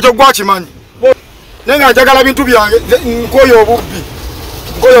 Ekyo gwakimanyi. Naye nga njagala bintu byange nkoyo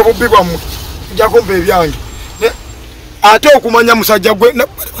obubbi bwammwe. Nja kumpa ebyange. Ate okumanya musajja gwe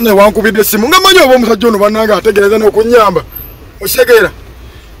ne wankubidde essimu nga manyi oba omusajja ono bannange ategeereza n'okunnyamba. Okitegeera?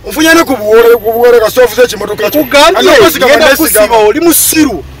 Nfunye ne ku buwore kasoofuza ekimotoka kyo. Kugambye ngenda kusiba oli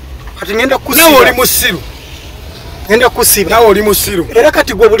musiru. Kati ngenda kusiba. Nawe oli musiru. Ngenda kusiba. Nawe oli musiru. Era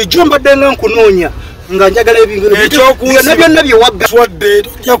kati gwe bulijjo mbadde nga nkunoonya. nga njagala ebintu nabyo nabyo wagga swadde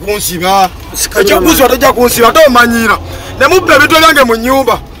tojja kunsiba ekyokusiba tojja kunsiba tomanyira nemubba ebintu byange mu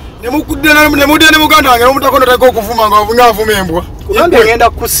nnyumba nemudde ne muganda wange nomutakono taka okuvuma nga avuma embwa kubanga ngenda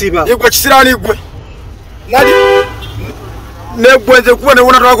kusiba igwe kisirani gwe negwe nze kuba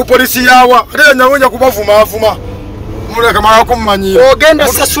newonatwala ku polisi yawa ate nyawonya kubavuma muleka mala kumumanyira ogenda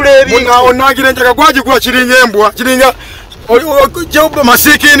sasula ebintu onangira enjaga gwagigula kiringa embwa kiringa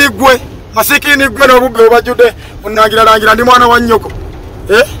masikini gwe n'obubbe obajjudde onangira ndi mwana wa nnyoko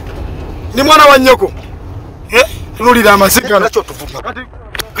ndi mwana wa nnyoko tunulira amasikana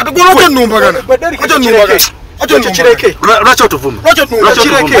kati goloke nnumbagana lwaki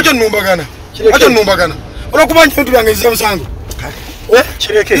otunumbagana olwokubanja ebintu byange nziza musango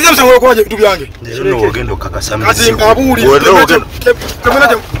nziza musango olwokubanja ebintu byange kati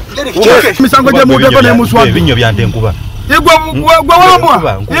abuwuliremisango gyemuddeko nemuswagwe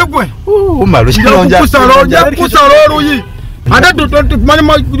wambwa njakusala oluyi ate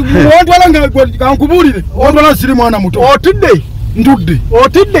ontwala kankubuulire ontwala siri mwana muto ntudde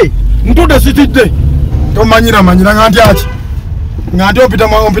sitidde tomanyira nga ntyaki nga nti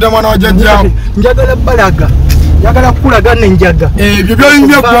ompita mwana wa jjajjaawo njagala balaga njagala kukulaga nenjaga ebyo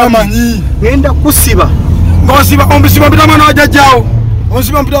byoyimbye gwamanyi ngenda kusiba ombisiba mpita mwana wa jjajjaawo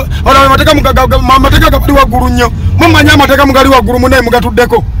amateeka gali waggulu nnyo mumanyi amateeka mugali waggulu munaye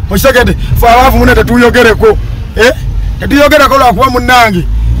mugatuddeko okitegedde fe abaavu mune tetuyogereko tetuyogereko lwakuba munnange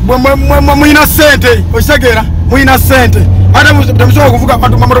muyina ssente okitegeera muyina ssente ate temusobola okuvuga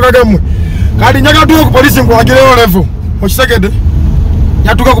abantu mamotoka gemmwe kati njagala tuuka ku polisi nkuwagireyo levo okitegedde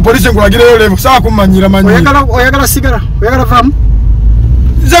yatuuka ku polisi nkuwagireyo levo sawa kumumanyira oyagala sigala oyagala vaamu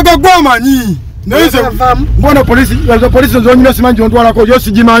nze gwe gwomanyi mbona polisi zonyina simanyi gyontwalako yo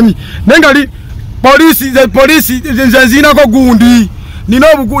sigimanyi naye ngali polisi nze nziinako gundi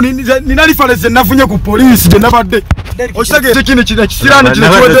nina lifalensi nafunye ku polisi gye nabadde okitegeeza kino kisirani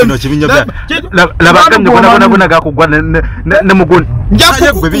kino gakugwa ne mugundi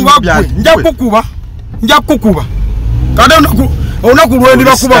njakukuba kati olunaku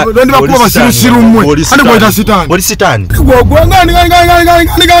lwendibakuba basirusiru mmwe andi gweta sitaani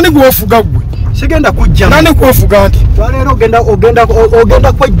ngani gwofuga gwe sigenda kujja nani gwofuga nti twalero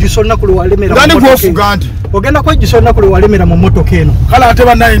ogenda kwejjusa olunaku lwewalemera nani gwofuga nti ogenda kwejjusa olunaku lwewalemera mu mmotoka eno kale ate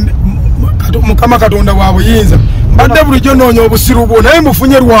bannaye mukama katonda bwa buyinza mbadde bulijjo noonya obusiru bwo naye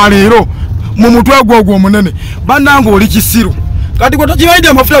mbufunye lwaleero mu mutwe gwogwo omunene bannange oli kisiru kati gwe tokimanyi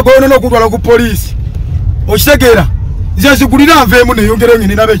amafuta goyonona okutwala ku polisi okitegeera nze nzigulira nveemu neyongere nge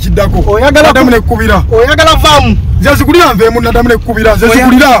ninaba ekiddako nadamu nekkubira oyagala vaamu nze nzigulira nveemu nadamu nekkubira nze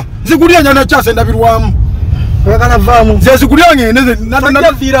nzigulira nyana kyase ndabirwamu oyagala vaamu nze nzigulira ngende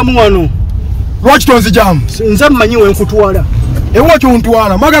naviiramu wano lwaki tonzijamu nze mmanyi wenkutwala ewa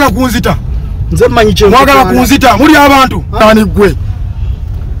kyontwala mwagala kunzita nze mmanyi mwagala kunzita muli abantu ani gwe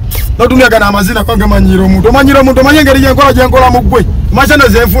notumyagana amazina kwangemanyira omuntu omanye engeri gyenkola mu gwe masana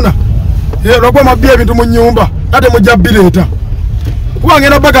zenfuna lwagwa mabbi ebintu mu nnyumba ate mujja bireeta kuba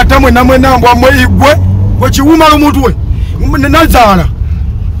ngenda bagatamwe namwenambwamwe igwe wekiwuma lumutwe nazaala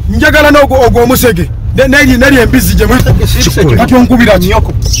njagala n'ogwomusege neri embizi gyekati onkubiraki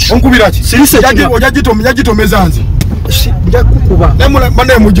yagitomeza nze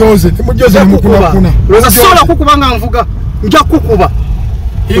banaye mujoze nemukunakuna sobola kukuba nga nvuga nja kukuba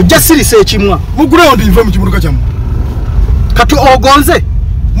ojja sirisa ekimwa mugulewo ndinve mu kimotoka kyammwe kati ogonze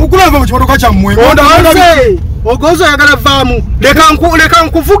mugulewo mu kimotoka kyammwe ogonze oyagala vaamu leka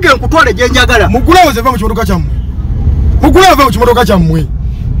nkuvuge nkutwale gyenjagala mugulewo nze va mu kimotoka kyammwe mugulewo va mu kimotoka kyammwe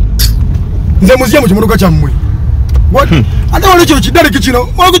nze muzye mu kimotoka kyammwe ate olekyo kiddaleki kino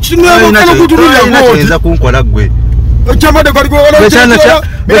kiyinza kunkola gwe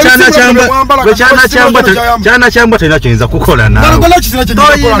kyana kyambwa talina kiyinza kukola nawe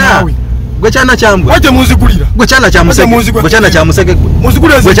gwe kyana kyambwa gwe kyana kyamusege gwe kyana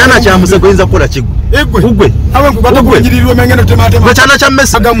kyamusege oyinza kukola kigwe gwe kyana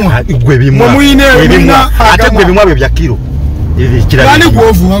kyammese gwe bimwa ate gwe bimwa byo bya kiro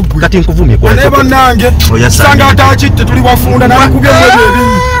kati nkuvumye bannange sanga atakitte tuli wafunda nakubye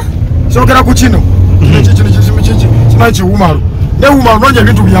ebimu sokera ku kino kimanyi kiwumalu newumalu nonya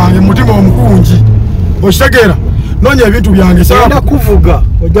ebintu byange mutima omukungi okitegeera nonya ebintu byange enda kuvuga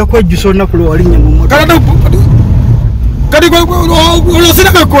ojja kwejjusa olunaku lwewalinnya mu mmotoka kati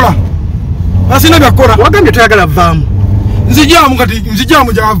olosina byakola asina byakola wagambye toyagala vaamu nzijamu kati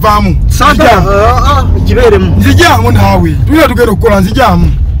nzijamu gyavaamu gibeeremu nzijamu naawe tulina tugenda okukola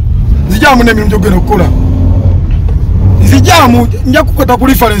nzijamu n'emirimu gyogenda okukola nzijamu nja kukwata ku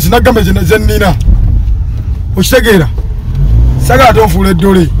referensi nagambe zenina okitegeera sagala tonfuula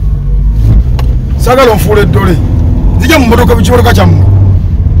eddole sagala onfuula eddole zijja mu motoka bikiboloka kyammwe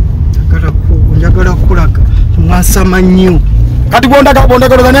njagala kulaga mwasama nnyo kati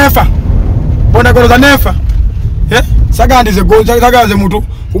bondagoloza nefa sagandize sagalaze mutu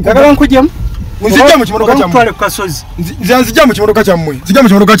njagala nkujjamu nzijja mu kimotoka kyammwe nzijja mu kimotoka kyammwe zijja mu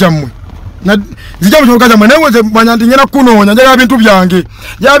kimotoka kyammwe newe manya nti ngenda kunoonya njagala bintu byange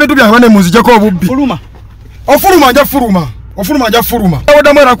bane munzijjako obubbi ofuluma nja fuluma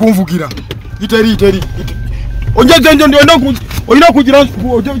awoddamu era kunvukira iteri olina okugira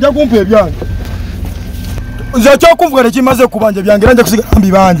ojja kumpa ebyange nze ekyokunvuga tekimaze kubanja byange era nja kusigala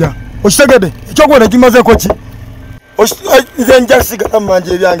mbibanja okitegedde ekyokuba tekimazeko ki nze nja sigala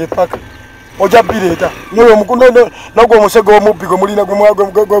mumanja ebyange paka ojja bireeta nagwe omusege omubbi gwe mulina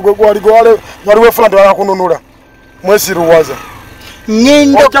waliwo efulante wala kununula mwesiruwaza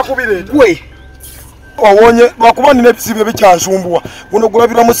ojja kubireeta owonye lwakuba nina ebizibu ebikyansumbuwa guno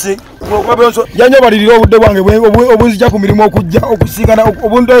gulabiramujanjabalirira obudde bwange obunzija ku mirimu okujja okusinkana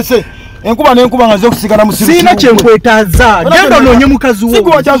obundese enkuba nenkuba nga zekusinkana musiina kyenkwetaaza genda onoonye mukazi wo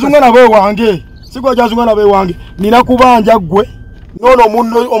sigwakyazunga nabe wange nina kubanja gwe nono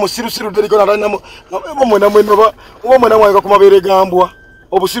munno omusirusiru teriko mwenamwega ku mabeere gambwa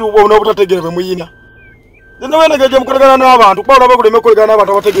obusiru bwona obutategeere bwe muyina nwenegeje mukolegana n'abantu kuba olaba kuleme kukolegana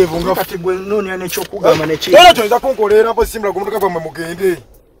n'abantu abategeevu era kyoyinza kunkolera mpo simbula gumutuka gwammwe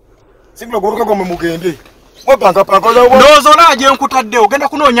mugende ndowooza olaba gye nkutadde ogenda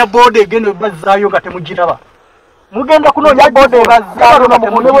kunoonya booda egenda ebazzaayo nga temugiraba mugenda kunoonya booda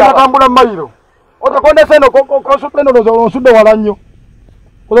ebazzaayoatambula mumayiro otakondeseno osudde wala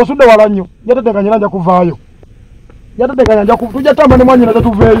nnyo jatetekanyira nja kuvaayo tujja tamba ne mwanyina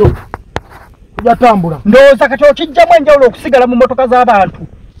tetuveeyo tujja tambula ndowooza kati okijjamu enjawulo okusigala mu mmotoka z'abantu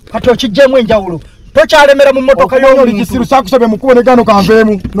kati okijjamu enjawulo tokyalemera mu mmotoka y'omuntu sakusabye mukubo negano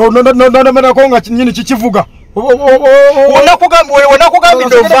kanveemu nonomerako nga nyini kikivuga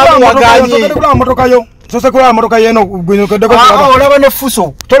onakugambidde ovaamu waganye sosekula motoka yeno olaba ne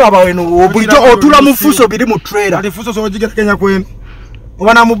fuso tolaba weno bulijjo otula mu fuso biri mu trailer ali fuso so jigerekenya kwenu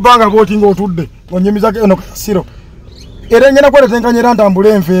oba na mubanga boti ngo otudde onyemiza eno kasiro era ngena kwera tenkanyera ntambule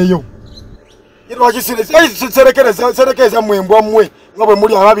enveeyo iro akisire serekeza mwembwa mmwe nga bwe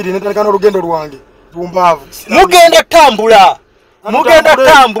muli ababiri netalekana olugendo lwange tumbavu mugenda tambula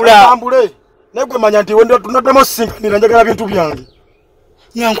tambule negwe manya nti wendo tunaddemu sinkanira njagala bintu byange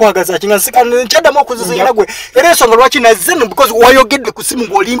nyankwagaza kinga sikana nkyaddamu okuzizira gwe era ensonga lwaki nazze because wayogedde ku simu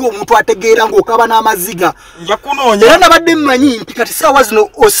ng'olinga omuntu ategeera ng'okaba n'amaziga nja kunoonya era nabadde mmanyi nti kati saawa zino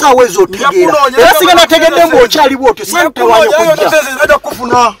osaawa ezo otegeera era singa nategedde ng'okyali bwotyo sinatawaanya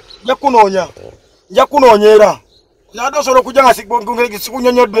kujja nja kunoonya era nade osobola okujja nga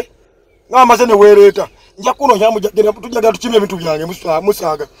sikunyonyodde ng'amaze ne weereeta nja kunoonya tujagala tukime ebintu byange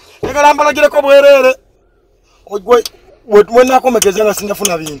musaaga njagala mbalagireko bwereere mwenakomekeza nga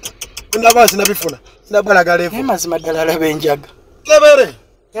sinafuna bintu ndaba sinabifuna ndabalagala evu mazima ddala alaba enjaga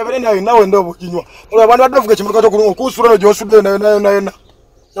kebere nawe ndo obukinywa olwo abantu badde ovuga ekimotoka okunsula no gyonsudde yona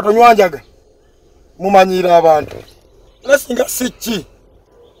yatonywa njaga mumanyira abantu era singa siki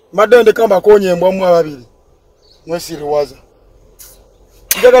madde ndekamba akonye mu ababiri mwesiriwaza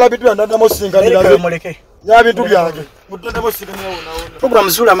njagala bintu byandaddamu osinkanira nya bintu byange muddaddamu osinkanira wona program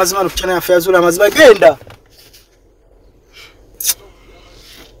zuula amazima nokukyana yafe yazuula amazima genda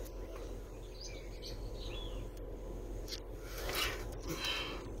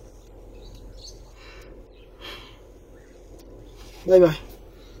bye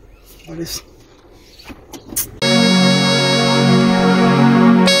bye.